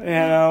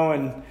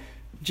 and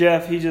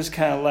Jeff, he just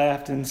kind of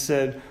laughed and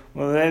said,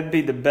 well, that'd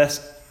be the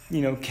best,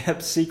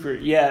 kept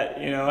secret yet.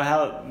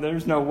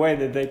 There's no way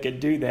that they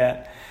could do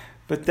that.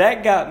 But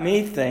that got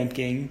me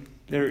thinking,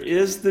 there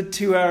is the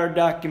 2-hour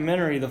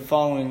documentary the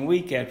following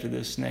week after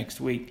this next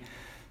week.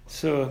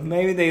 So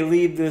maybe they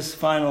leave this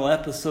final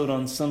episode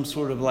on some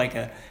sort of like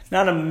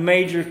not a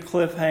major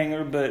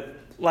cliffhanger, but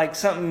like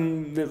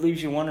something that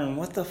leaves you wondering,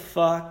 what the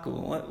fuck?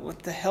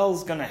 What the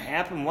hell's going to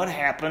happen? What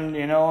happened?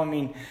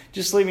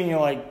 Just leaving you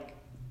like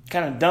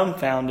kind of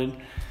dumbfounded.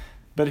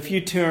 But if you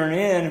tune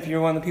in, if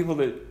you're one of the people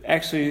that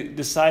actually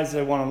decides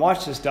they want to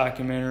watch this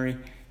documentary,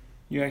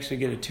 you actually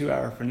get a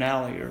 2-hour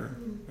finale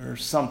or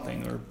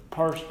something, or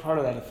part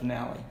of that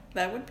finale.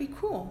 That would be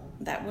cool.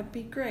 That would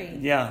be great.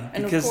 Yeah,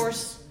 and because of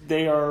course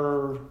they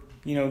are,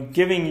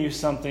 giving you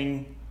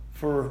something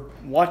for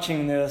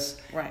watching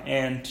this right.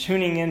 and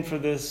tuning in for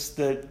this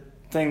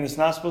thing that's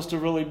not supposed to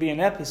really be an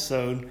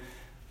episode,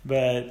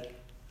 but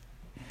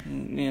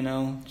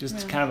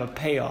just kind of a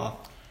payoff.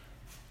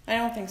 I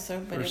don't think so,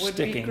 but it would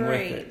be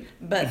great. With it.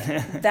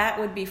 But that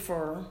would be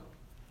for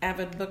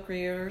avid book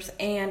readers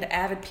and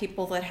avid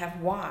people that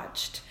have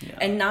watched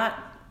and not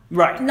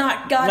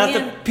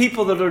the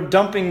people that are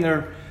dumping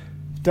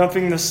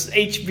this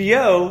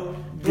HBO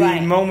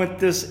the moment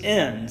this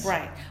ends.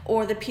 Right.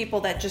 Or the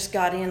people that just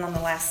got in on the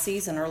last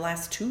season or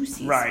last 2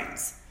 seasons. Right.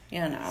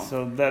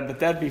 So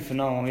that'd be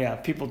phenomenal. Yeah,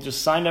 people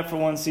just signed up for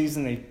one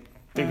season.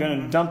 They're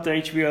going to dump the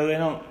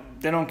HBO.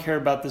 They don't care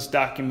about this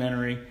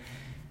documentary.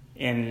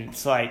 And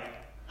it's like,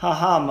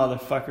 haha,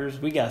 motherfuckers,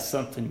 we got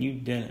something you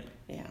didn't.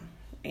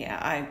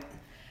 Yeah.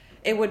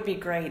 It would be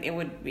great. It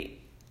would be,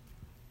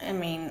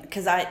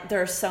 because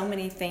there are so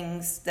many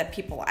things that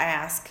people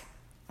ask.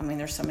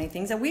 There's so many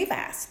things that we've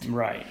asked.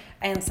 Right.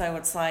 And so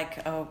it's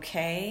like,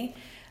 okay,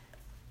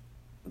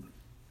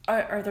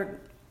 are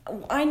there,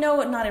 I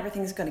know not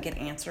everything's going to get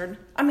answered.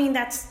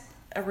 That's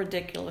a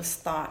ridiculous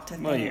thought to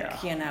think,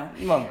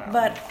 Well, no.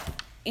 But,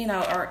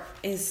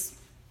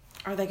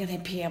 are they going to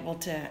be able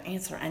to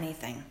answer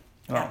anything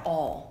at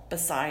all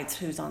besides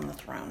who's on the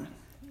throne?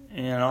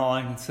 And all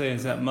I can say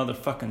is that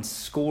motherfucking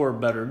score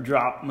better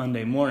drop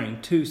Monday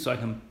morning, too, so I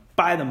can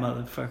buy the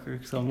motherfucker,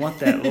 because I want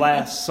that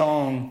last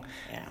song.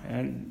 Yeah.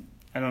 And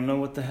I don't know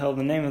what the hell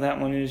the name of that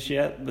one is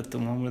yet, but the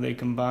one where they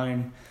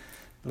combine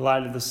the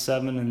Light of the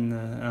Seven and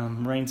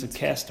the Reigns of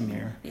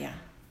Castamere. Yeah.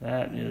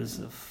 That is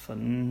a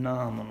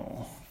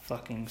phenomenal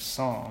fucking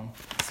song.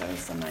 So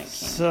is the Night King.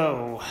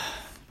 So,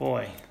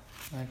 boy,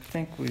 I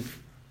think we've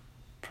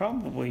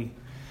probably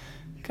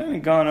kind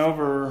of gone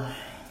over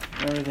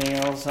everything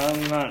else,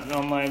 I'm not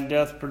on my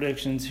death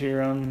predictions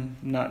here. I'm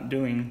not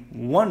doing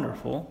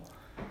wonderful.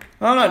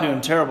 Well, I'm not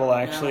doing terrible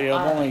actually. No,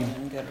 I've I'm not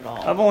doing good at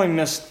all. I've only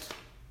missed,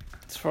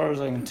 as far as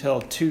I can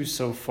tell, 2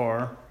 so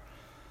far.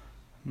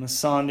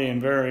 Missandei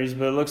and Varys,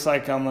 but it looks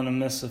like I'm gonna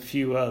miss a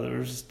few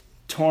others.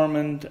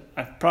 Tormund,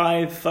 I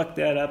probably fucked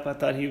that up. I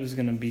thought he was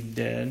gonna be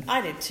dead.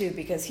 I did too,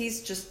 because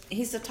he's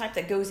the type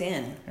that goes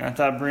in. And I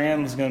thought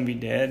Brienne was gonna be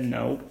dead.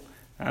 Nope.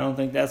 I don't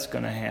think that's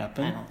gonna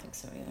happen. I don't think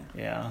so either.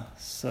 Yeah,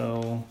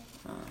 so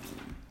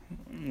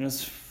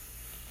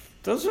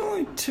those are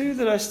only 2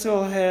 that I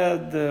still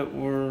had that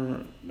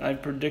were I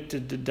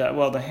predicted to die.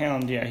 Well, the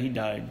Hound, yeah, he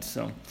died.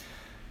 So,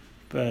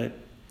 but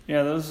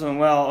yeah, those are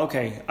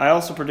okay. I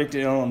also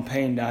predicted Owen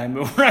Payne died,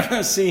 but we're not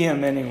gonna see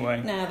him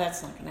anyway. No,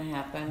 that's not going to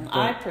happen. But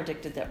I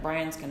predicted that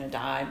Brian's going to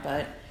die,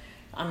 but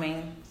I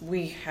mean,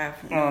 we have.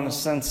 Well, in a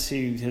sense,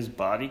 his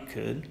body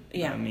could.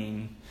 Yeah. I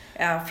mean,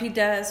 if he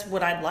does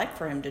what I'd like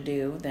for him to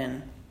do,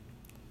 then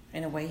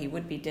in a way he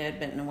would be dead,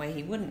 but in a way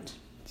he wouldn't.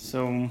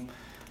 So,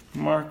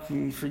 Mark,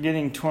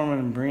 forgetting Tormund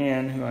and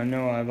Brienne, who I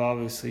know I've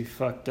obviously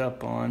fucked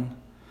up on.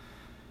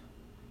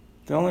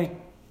 The only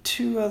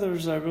 2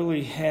 others I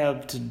really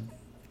have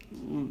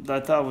I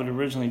thought would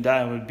originally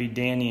die would be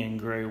Dany and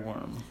Grey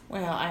Worm.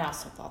 Well, I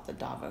also thought that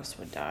Davos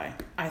would die.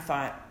 I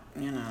thought,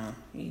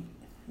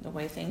 the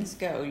way things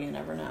go, you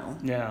never know.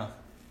 Yeah.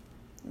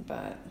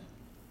 But,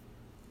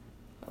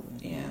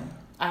 yeah.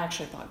 I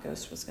actually thought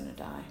Ghost was going to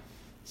die.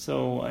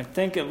 So I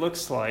think it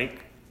looks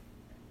like,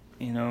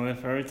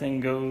 if everything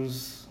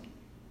goes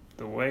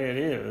the way it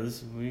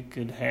is, we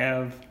could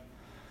have,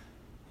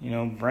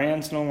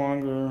 Bran's no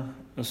longer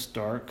a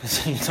Stark because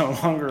he's no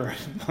longer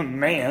a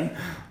man.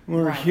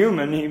 We're Right.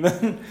 human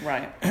even.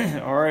 Right.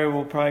 Arya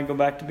will probably go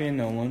back to being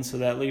no one, so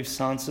that leaves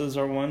Sansa as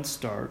our one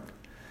Stark.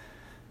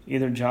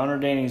 Either Jon or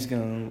Dany's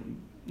going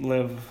to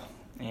live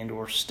and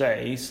or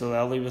stay, so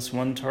that'll leave us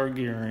one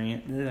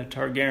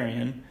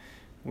Targaryen.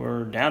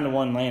 We're down to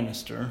one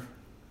Lannister.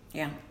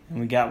 Yeah. And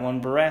we got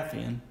one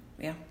Baratheon.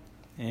 Yeah.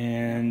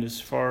 And as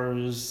far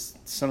as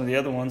some of the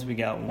other ones, we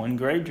got one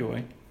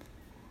Greyjoy.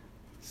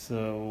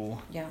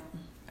 So... Yeah.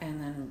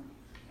 And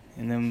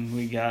then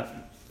we got...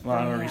 Well,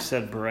 I already Yeah.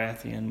 said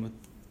Baratheon with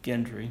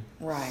Gendry.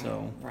 Right.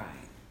 So Right.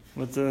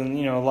 with the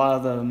a lot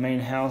of the main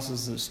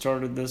houses that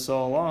started this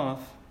all off,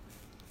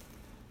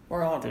 we're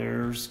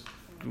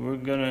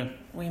gonna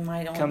We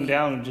might only come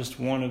down to just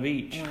one of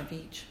each. One of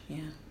each. Yeah.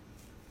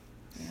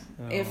 Yeah.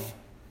 So,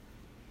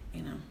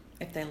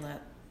 If they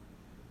let,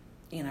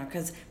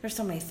 because there's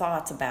so many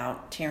thoughts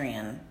about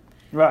Tyrion.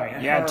 right,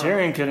 yeah, her-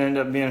 Tyrion could end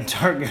up being a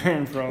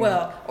Targaryen from.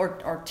 Well, or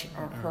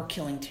her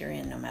killing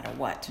Tyrion no matter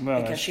what, Well,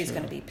 because that's she's true.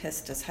 going to be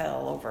pissed as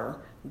hell over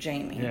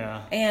Jaime.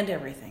 Yeah. And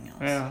everything else.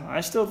 Yeah,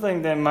 I still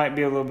think there might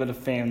be a little bit of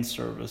fan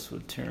service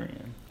with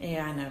Tyrion.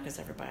 Yeah, I know, because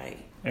everybody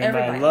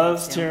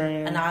loves him.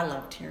 Tyrion. And I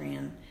love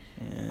Tyrion.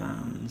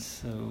 And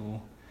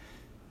so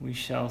we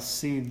shall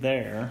see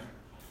there.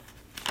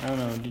 I don't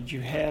know, did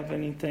you have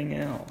anything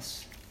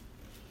else?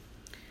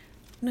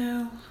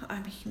 No, I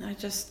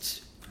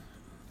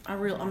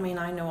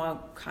know I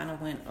kind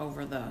of went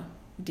over the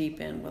deep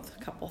end with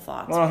a couple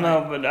thoughts. Well,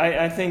 no, but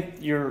I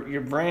think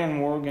your Bran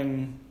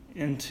Morgan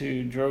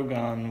into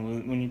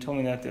Drogon, when you told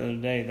me that the other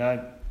day,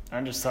 that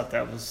I just thought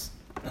that was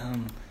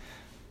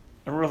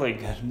a really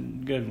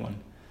good one.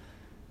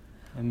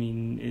 I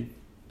mean,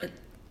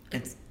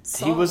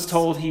 he was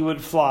told he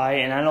would fly,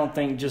 and I don't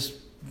think just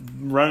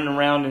running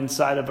around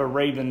inside of a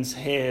raven's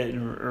head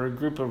or a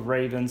group of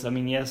ravens. I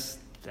mean, yes,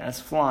 that's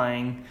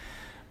flying,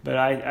 but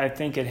I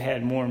think it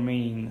had more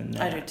meaning than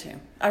that. I do too.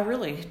 I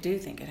really do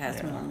think it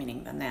has more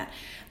meaning than that.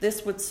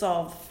 This would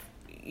solve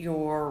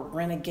your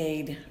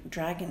renegade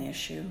dragon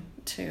issue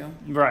too.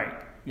 Right.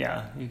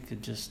 Yeah, you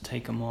could just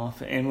take them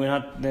off, and we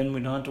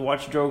don't have to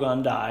watch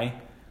Drogon die.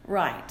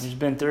 Right. There's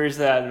been theories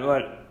that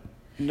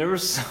there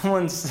was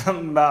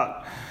something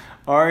about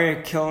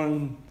Arya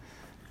killing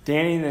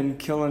Dany, then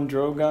killing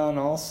Drogon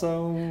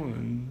also,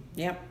 and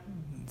Yep.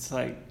 it's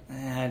like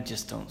I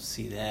just don't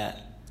see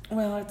that.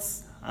 Well,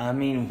 I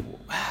mean,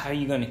 how are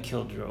you going to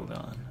kill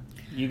Drogon?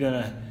 You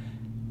going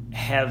to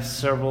have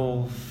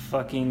several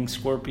fucking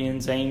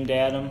scorpions aimed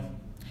at him?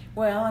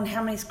 well, and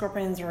how many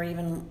scorpions are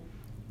even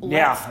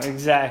left? Yeah,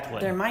 exactly.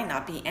 There might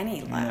not be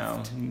any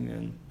left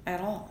No, at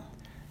all.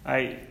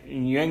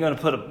 you ain't going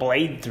to put a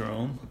blade through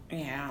him.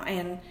 Yeah,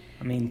 and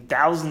I mean,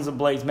 thousands of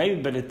blades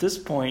maybe, but at this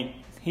point,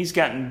 he's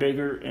gotten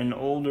bigger and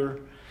older.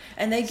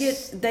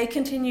 they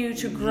continue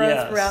to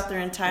grow throughout their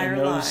entire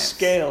and those lives.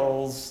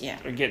 scales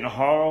are getting a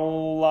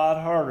whole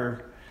lot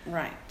harder.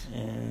 Right.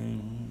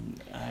 And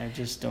I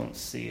just don't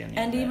see any.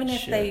 And of even that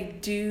if shit. they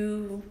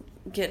do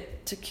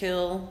get to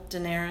kill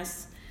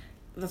Daenerys,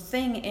 the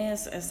thing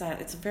is that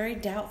it's very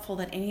doubtful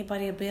that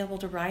anybody will be able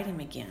to ride him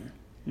again.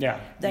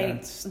 Yeah,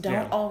 They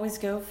don't always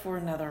go for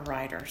another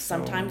rider.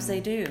 Sometimes they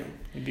do.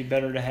 It'd be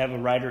better to have a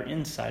rider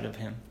inside of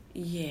him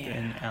than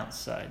Yeah,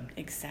 outside.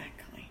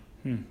 exactly.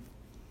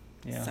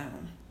 Yeah, So,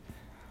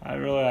 I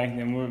really like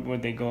them.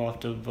 Would they go off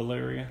to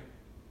Valyria?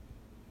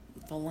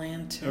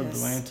 Volantis. Or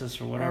Volantis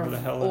or whatever the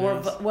hell it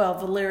is.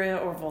 Valeria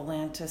or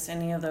Volantis.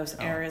 Any of those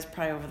areas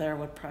probably over there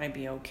would probably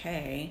be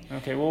okay.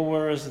 Okay, well,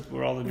 where is it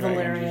where all the dragons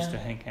Valeria. used to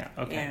hang out?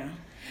 Okay. Yeah.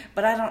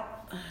 But I don't...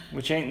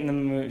 Which ain't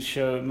in the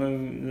show.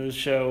 The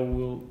show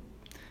will...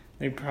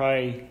 They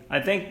probably... I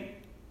think,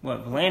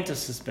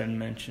 Volantis has been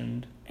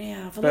mentioned.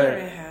 Yeah,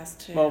 Valeria has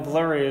too. Well,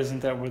 Valeria,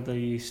 isn't that where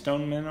the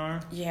stone men are?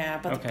 Yeah,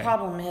 but the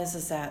problem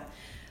is that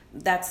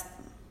that's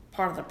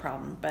part of the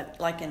problem. But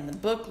like in the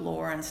book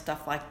lore and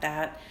stuff like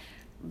that,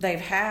 they've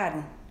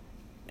had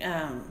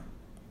a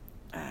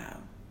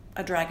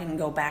dragon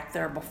go back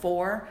there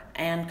before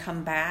and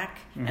come back,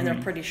 and they're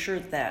pretty sure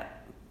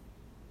that,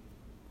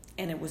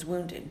 and it was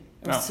wounded.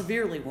 It was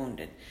severely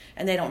wounded,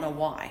 and they don't know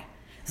why.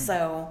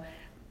 So,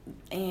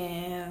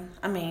 and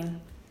I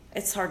mean,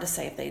 it's hard to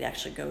say if they'd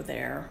actually go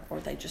there or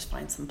they just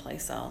find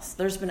someplace else.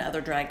 There's been other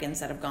dragons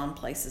that have gone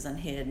places and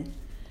hid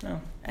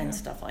and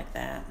stuff like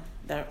that.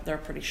 They're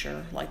pretty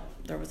sure. Like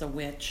there was a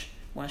witch.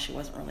 Well, she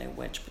wasn't really a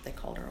witch, but they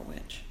called her a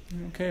witch.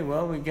 Okay,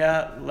 well, we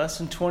got less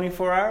than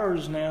 24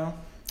 hours now.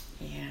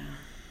 Yeah.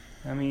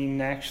 I mean,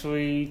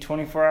 actually,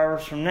 24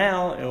 hours from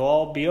now, it'll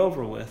all be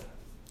over with.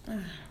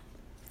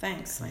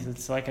 Thanks.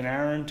 It's like an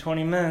hour and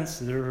 20 minutes.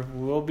 There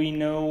will be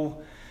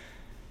no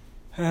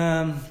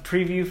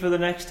preview for the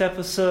next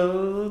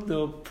episode.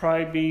 There'll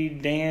probably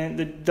be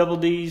the Double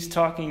D's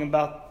talking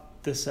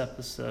about this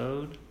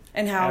episode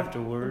and how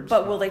afterwards.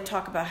 But will they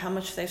talk about how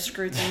much they've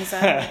screwed things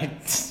up?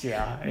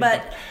 Yeah.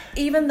 But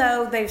even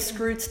though they've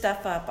screwed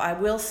stuff up, I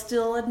will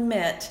still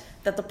admit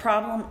that the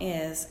problem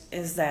is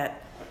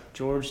that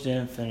George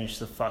didn't finish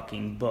the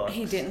fucking book.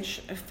 He didn't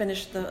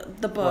finish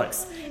the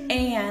books. What?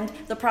 And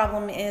the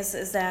problem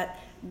is that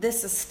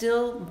this is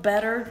still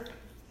better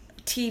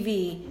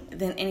TV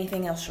than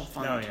anything else you'll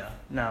find. Oh, yeah.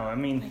 No, I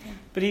mean,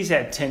 but he's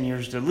had 10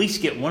 years to at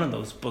least get one of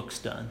those books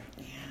done.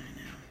 Yeah,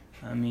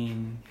 I know. I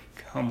mean,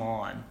 come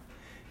on.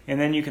 And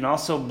then you can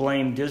also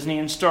blame Disney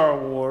and Star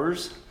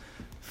Wars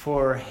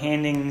for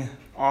handing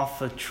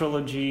off a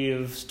trilogy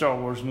of Star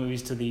Wars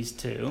movies to these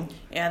two.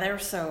 Yeah, they were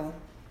so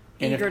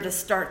eager to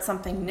start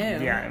something new.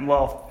 Yeah,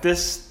 well,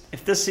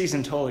 if this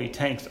season totally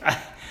tanks,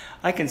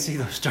 I can see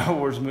those Star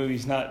Wars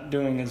movies not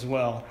doing as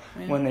well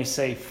when they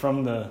say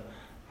from the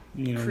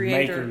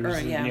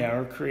makers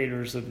or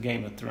creators of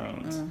Game of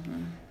Thrones.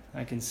 Mm-hmm.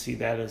 I can see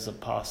that as a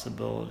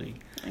possibility.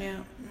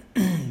 Yeah.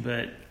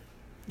 But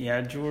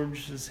yeah,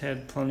 George has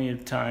had plenty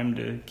of time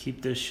to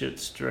keep this shit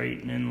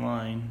straight and in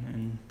line,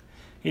 and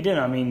he did.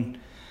 I mean,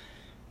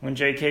 when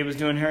J.K. was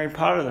doing Harry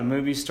Potter, the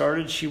movie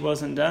started, she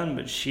wasn't done,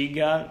 but she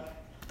got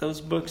those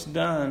books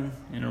done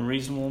in a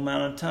reasonable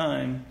amount of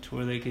time to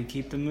where they could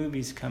keep the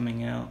movies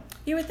coming out.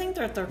 You would think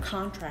that their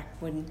contract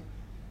would,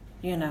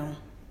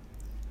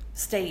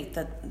 state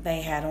that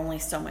they had only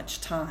so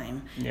much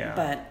time. Yeah.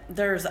 But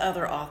there's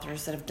other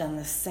authors that have done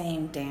the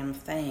same damn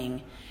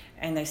thing,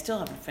 and they still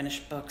haven't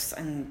finished books,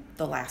 and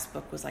the last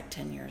book was like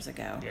 10 years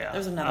ago. Yeah.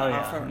 There's another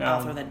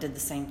author that did the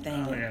same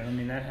thing. Oh, yeah. I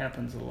mean, that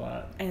happens a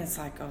lot. And it's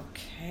like,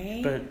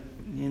 okay. But,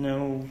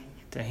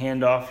 to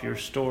hand off your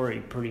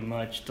story pretty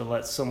much to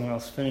let someone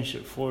else finish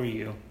it for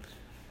you.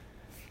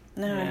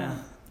 No.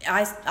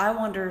 Yeah. I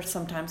wonder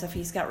sometimes if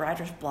he's got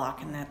writer's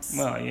block, and that's...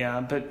 Well,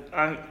 yeah, but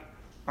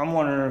I'm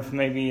wondering if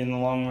maybe in the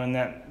long run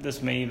that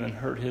this may even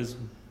hurt his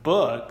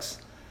books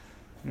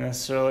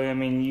necessarily. I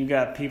mean, you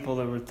got people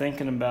that were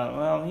thinking about,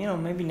 well,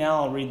 maybe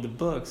now I'll read the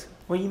books.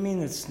 What do you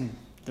mean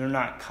they're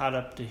not caught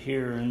up to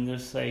here and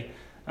just say,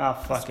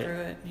 fuck Screw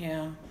it,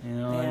 yeah. I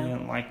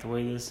didn't like the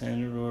way this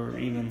ended, or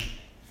even...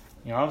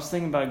 I was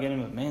thinking about getting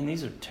them, but man,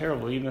 these are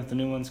terrible, even if the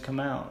new ones come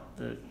out.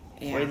 The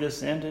way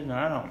this ended,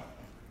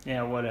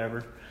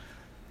 whatever.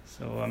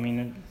 So, I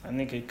mean, I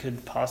think it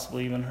could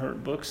possibly even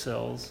hurt book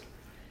sales.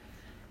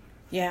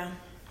 Yeah.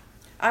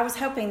 I was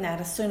hoping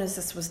that as soon as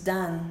this was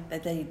done,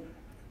 that they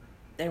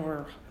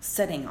were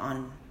sitting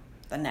on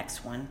the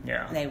next one.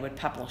 Yeah. And they would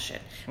publish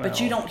it. But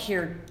you don't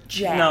hear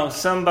jack. No,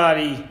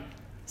 somebody...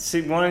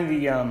 See, one of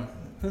the...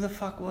 who the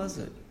fuck was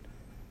it?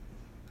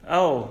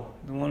 Oh,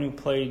 the one who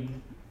played...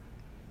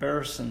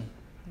 Barrison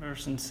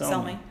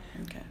Selmy.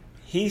 Okay.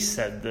 He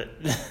said that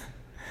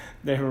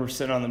they were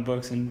sitting on the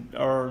books, and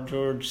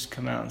George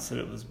come out and said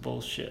it was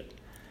bullshit.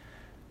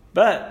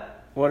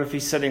 But what if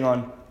he's sitting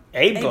on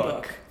a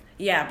book?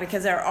 Yeah,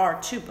 because there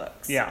are 2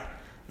 books. Yeah,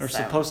 there's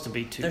supposed to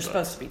be 2 books. There's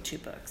supposed to be 2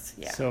 books.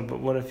 Yeah. So, but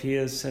what if he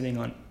is sitting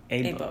on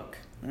a book?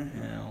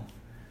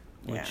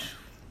 Mm-hmm.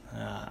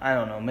 I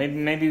don't know.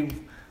 Maybe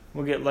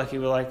we'll get lucky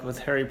with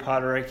Harry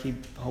Potter. I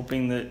keep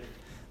hoping that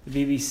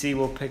the BBC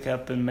will pick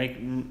up and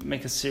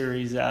make a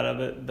series out of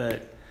it,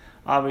 but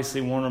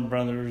obviously Warner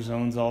Brothers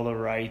owns all the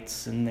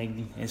rights,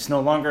 and it's no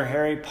longer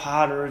Harry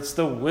Potter, it's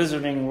the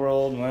Wizarding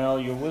World.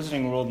 Well, your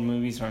Wizarding World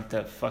movies aren't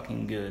that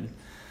fucking good.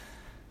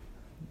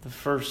 The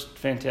first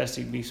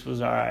Fantastic Beasts was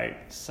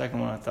alright. The second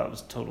one I thought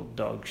was total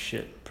dog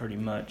shit, pretty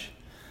much.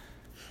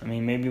 I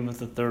mean, maybe with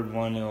the third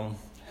one it'll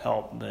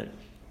help, but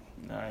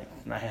I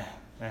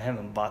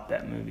haven't bought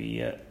that movie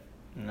yet,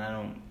 and I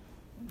don't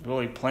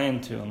really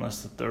plan to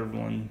unless the third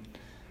one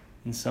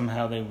and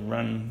somehow they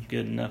run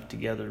good enough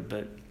together.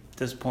 But at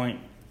this point,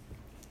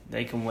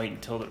 they can wait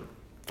until they're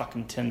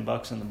fucking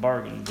 $10 in the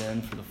bargain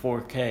bin for the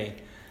 4K.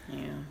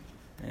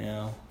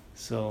 Yeah.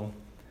 So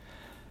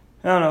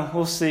I don't know.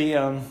 We'll see.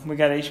 We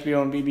got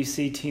HBO and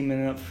BBC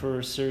teaming up for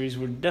a series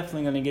we're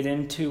definitely going to get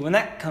into when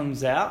that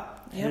comes out.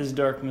 Yep. His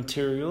Dark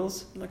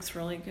Materials. Looks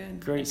really good.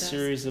 Great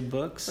series of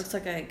books. Looks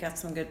like I got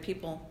some good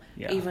people.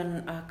 Yeah.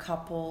 Even a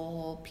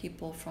couple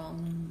people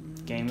from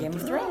Game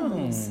of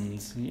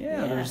Thrones.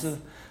 Yeah, yes.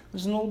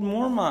 there's an old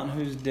Mormont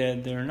who's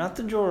dead there. Not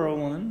the Jorah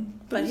one,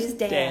 but his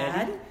dad.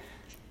 Daddy.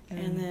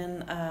 And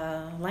then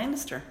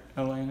Lannister.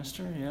 A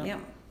Lannister, yeah. Yep,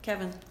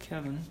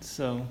 Kevin.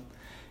 So,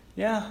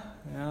 yeah,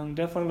 I'm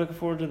definitely looking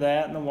forward to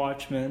that and The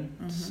Watchmen.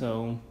 Mm-hmm.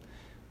 So,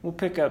 we'll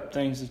pick up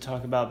things to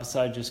talk about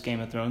besides just Game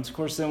of Thrones. Of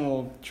course, then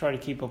we'll try to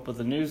keep up with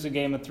the news of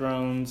Game of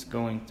Thrones,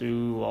 going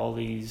through all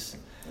these,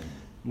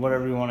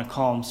 whatever you want to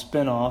call them,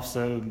 spin-offs.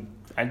 So,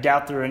 I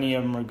doubt any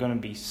of them are going to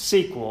be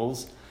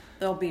sequels.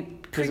 They'll be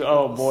Because,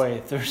 oh boy,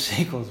 if they're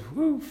sequels,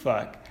 whoo,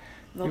 fuck.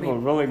 People are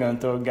really going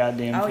to throw a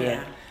goddamn fit.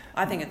 Yeah.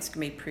 I think it's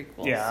going to be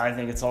prequels. Yeah, I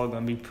think it's all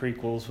going to be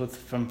prequels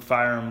from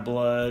Fire and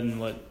Blood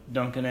and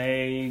Duncan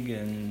Egg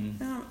and...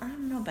 I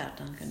don't know about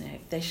Duncan Egg.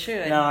 They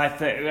should. No, I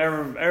think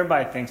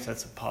everybody thinks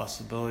that's a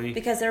possibility.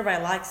 Because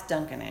everybody likes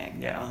Duncan Egg.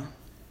 Yeah. Though.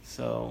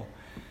 So,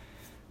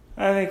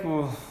 I think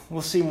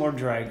we'll see more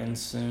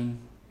dragons soon.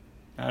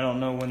 I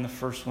don't know when the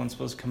first one's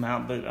supposed to come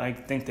out, but I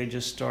think they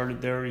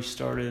already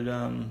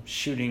started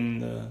shooting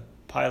the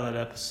pilot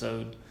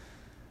episode.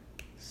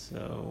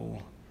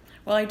 So...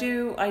 Well, I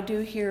do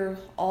hear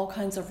all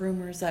kinds of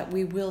rumors that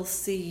we will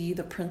see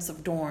the Prince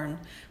of Dorne.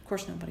 Of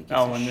course, nobody gives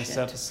a shit. In this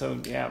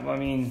episode, yeah. I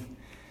mean,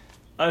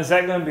 is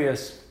that going to be a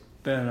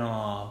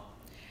spin-off?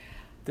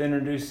 To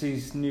introduce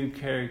these new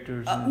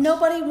characters?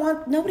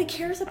 Nobody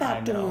cares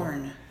about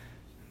Dorne.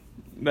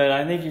 But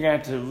I think you're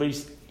going to have to at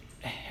least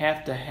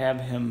have to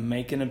have him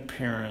make an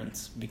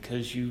appearance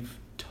because you've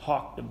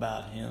talked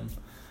about him.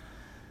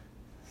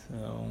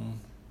 So...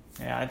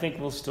 Yeah, I think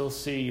we'll still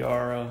see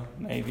Yara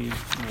maybe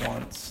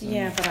once.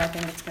 Yeah, but I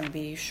think it's going to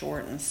be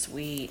short and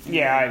sweet.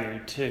 Yeah, I do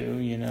too.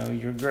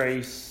 Your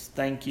Grace,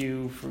 thank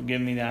you for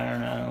giving me the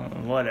Iron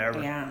Island,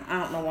 whatever. Yeah, I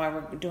don't know why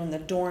we're doing the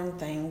Dorne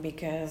thing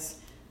because,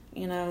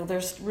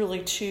 there's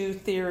really two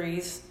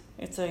theories.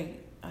 It's a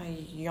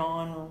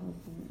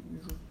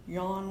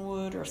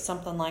Yonwood or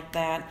something like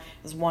that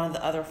is one of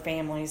the other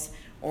families,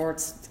 or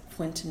it's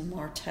Quentin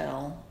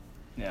Martell.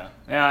 Yeah,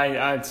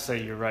 I'd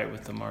say you're right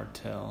with the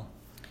Martell.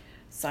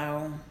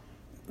 So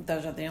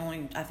those are the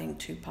only, I think,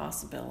 two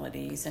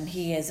possibilities, and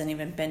he hasn't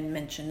even been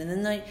mentioned. And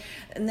then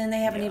they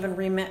haven't even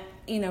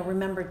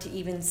remembered to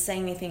even say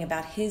anything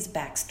about his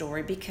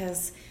backstory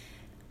because.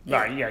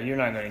 Right. Yeah, you're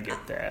not going to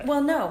get that.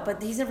 Well, no,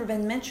 but he's never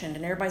been mentioned,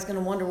 and everybody's going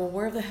to wonder, well,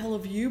 where the hell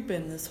have you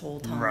been this whole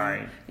time?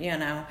 Right.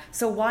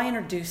 So why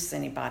introduce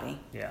anybody?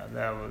 Yeah,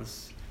 that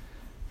was.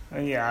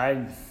 Yeah, I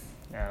don't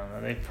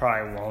know. They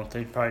probably won't.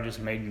 They probably just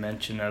made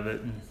mention of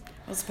it.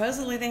 Well,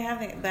 supposedly they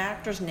have the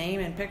actor's name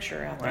and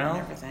picture out there and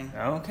everything.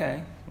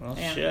 Okay. Well,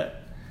 shit.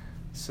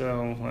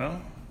 So,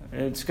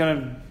 it's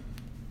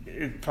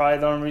probably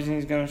the only reason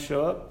he's going to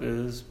show up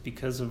is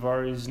because of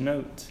Ari's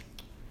note.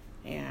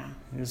 Yeah.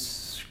 His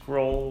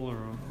scroll or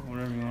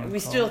whatever you want to call it. We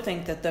still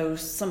think that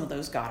some of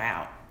those got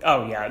out.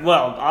 Oh, yeah.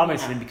 Well,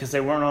 obviously, because they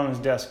weren't on his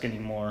desk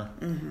anymore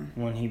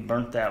when he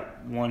burnt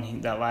that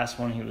last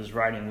one he was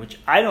writing, which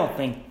I don't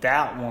think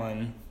that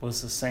one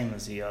was the same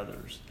as the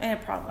others. And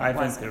it probably I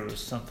wasn't. think there was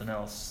something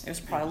else. It was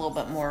probably a little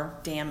bit more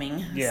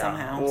damning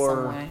somehow, or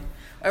some way.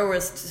 Or it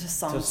was to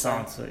Sansa. To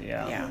Sansa,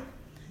 yeah. Yeah.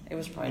 It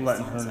was probably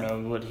letting Sansa. her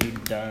know what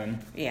he'd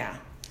done. Yeah.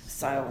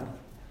 So.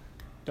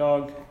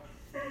 Dog.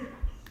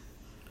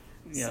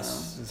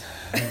 Yes.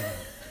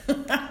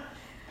 So.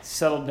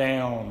 Settle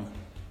down.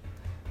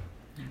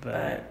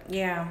 But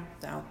yeah,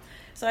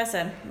 so I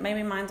said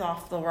maybe mine's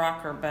off the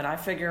rocker, but I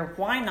figure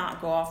why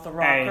not go off the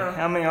rocker? Hey,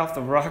 how many off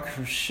the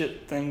rocker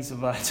shit things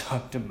have I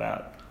talked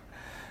about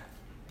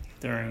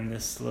during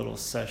this little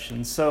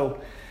session?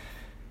 So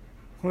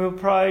we'll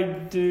probably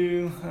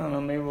do, I don't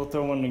know, maybe we'll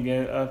throw one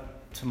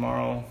up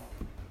tomorrow,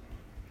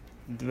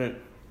 but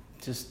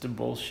just to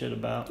bullshit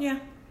about. Yeah.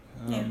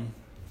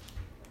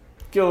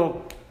 Get a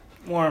little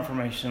more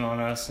information on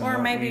us and or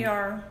what maybe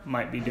we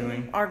might be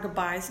doing. Our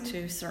goodbyes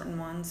to certain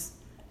ones.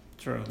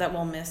 True. That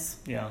we'll miss.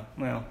 Yeah,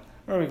 well,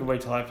 or we could wait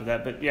till after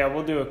that. But yeah,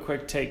 we'll do a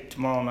quick take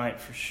tomorrow night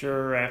for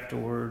sure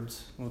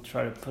afterwards. We'll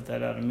try to put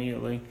that out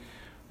immediately.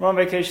 We're on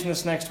vacation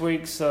this next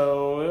week,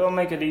 so it'll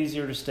make it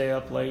easier to stay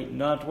up late.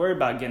 Not have to worry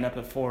about getting up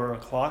at 4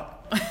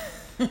 o'clock.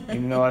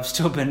 Even though I've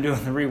still been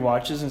doing the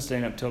rewatches and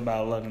staying up till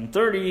about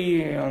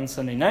 11:30 on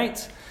Sunday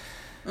nights.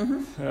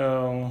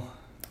 So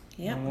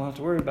we won't have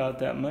to worry about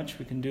that much.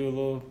 We can do a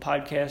little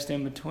podcast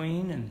in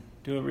between and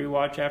do a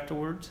rewatch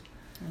afterwards.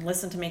 And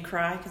listen to me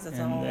cry because it's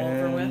all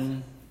then over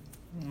with.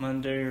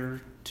 Monday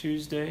or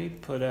Tuesday,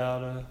 put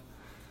out a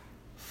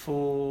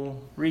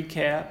full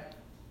recap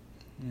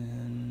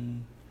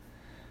and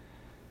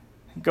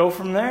go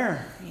from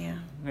there. Yeah.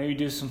 Maybe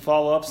do some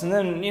follow-ups. And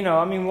then,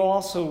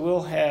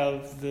 we'll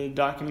have the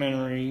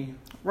documentary.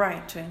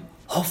 Right, too.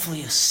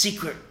 Hopefully a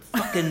secret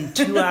fucking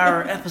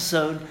 2-hour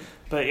episode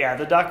But yeah,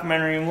 the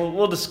documentary, and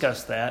we'll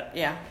discuss that.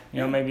 Yeah. You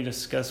know, maybe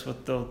discuss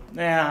what the.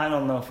 I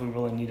don't know if we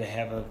really need to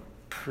have a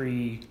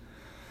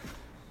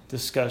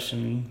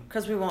discussion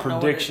Because we won't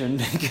prediction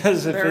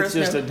because if there it's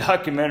is just no- a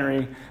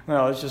documentary,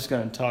 well, it's just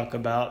going to talk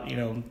about, you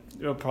know,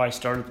 it'll probably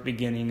start at the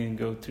beginning and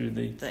go through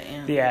the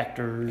end.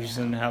 actors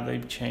Yeah. and how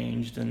they've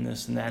changed and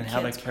this and that, and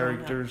how the kids growing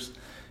up. characters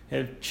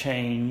have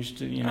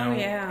changed, you know, Oh,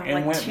 yeah, and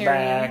like went Tyrion.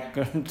 back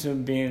to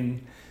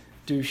being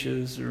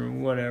douches or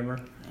whatever.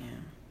 Yeah.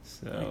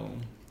 So,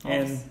 Like,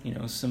 and, you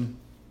know, some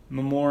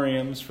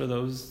memoriams for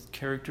those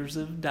characters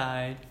that have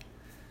died.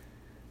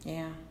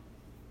 Yeah.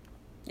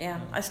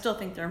 Yeah, I still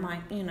think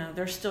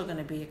there's still going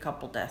to be a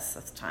couple deaths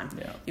this time.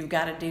 Yeah. You've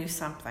got to do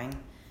something.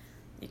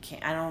 You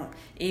can't,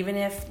 even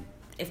if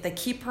they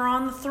keep her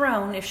on the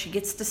throne, if she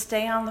gets to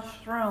stay on the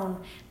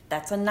throne,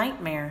 that's a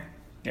nightmare,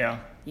 Yeah.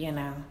 you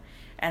know.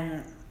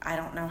 And I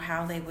don't know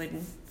how they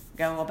would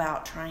go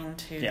about trying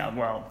to Yeah,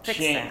 well, fix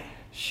she that.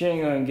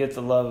 ain't going to get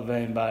the love of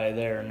anybody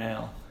there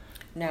now.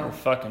 No, We're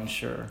fucking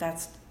sure.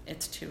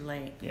 it's too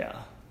late. Yeah.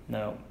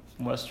 No.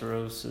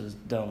 Westeros is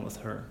done with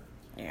her.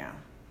 Yeah.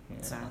 Yeah.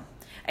 So,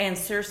 and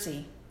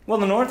Cersei. Well,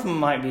 the Northmen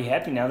might be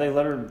happy now. They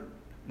let her.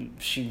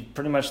 She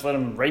pretty much let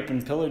them rape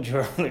and pillage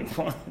whoever they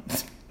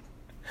want.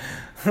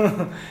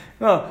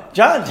 Well,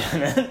 Jon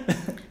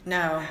didn't.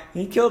 No.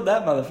 He killed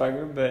that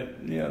motherfucker, but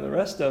you know the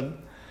rest of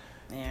them.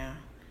 Yeah.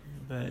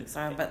 But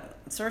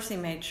But Cersei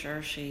made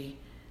sure she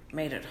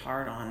made it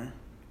hard on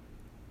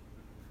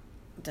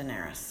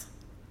Daenerys.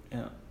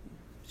 yeah.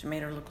 She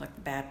made her look like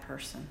a bad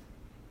person.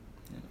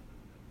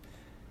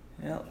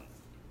 Well,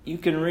 you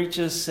can reach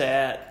us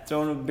at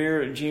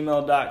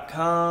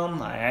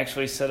throneofbeer@gmail.com. I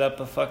actually set up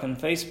a fucking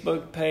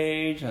Facebook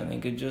page. I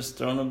think it's just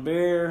Throne of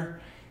Beer.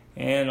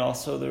 And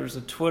also there's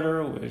a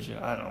Twitter, which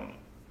I don't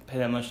pay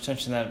that much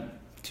attention to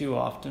that too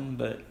often,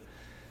 but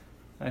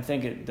I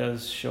think it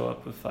does show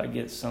up if I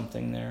get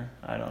something there.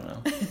 I don't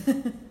know.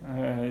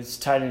 It's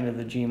tied into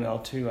the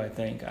Gmail too, I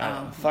think. I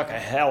don't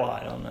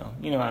know.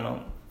 You know, I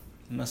don't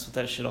mess with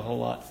that shit a whole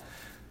lot.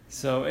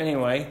 So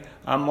anyway,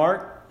 I'm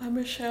Mark. I'm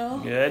Michelle.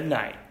 Good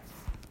night.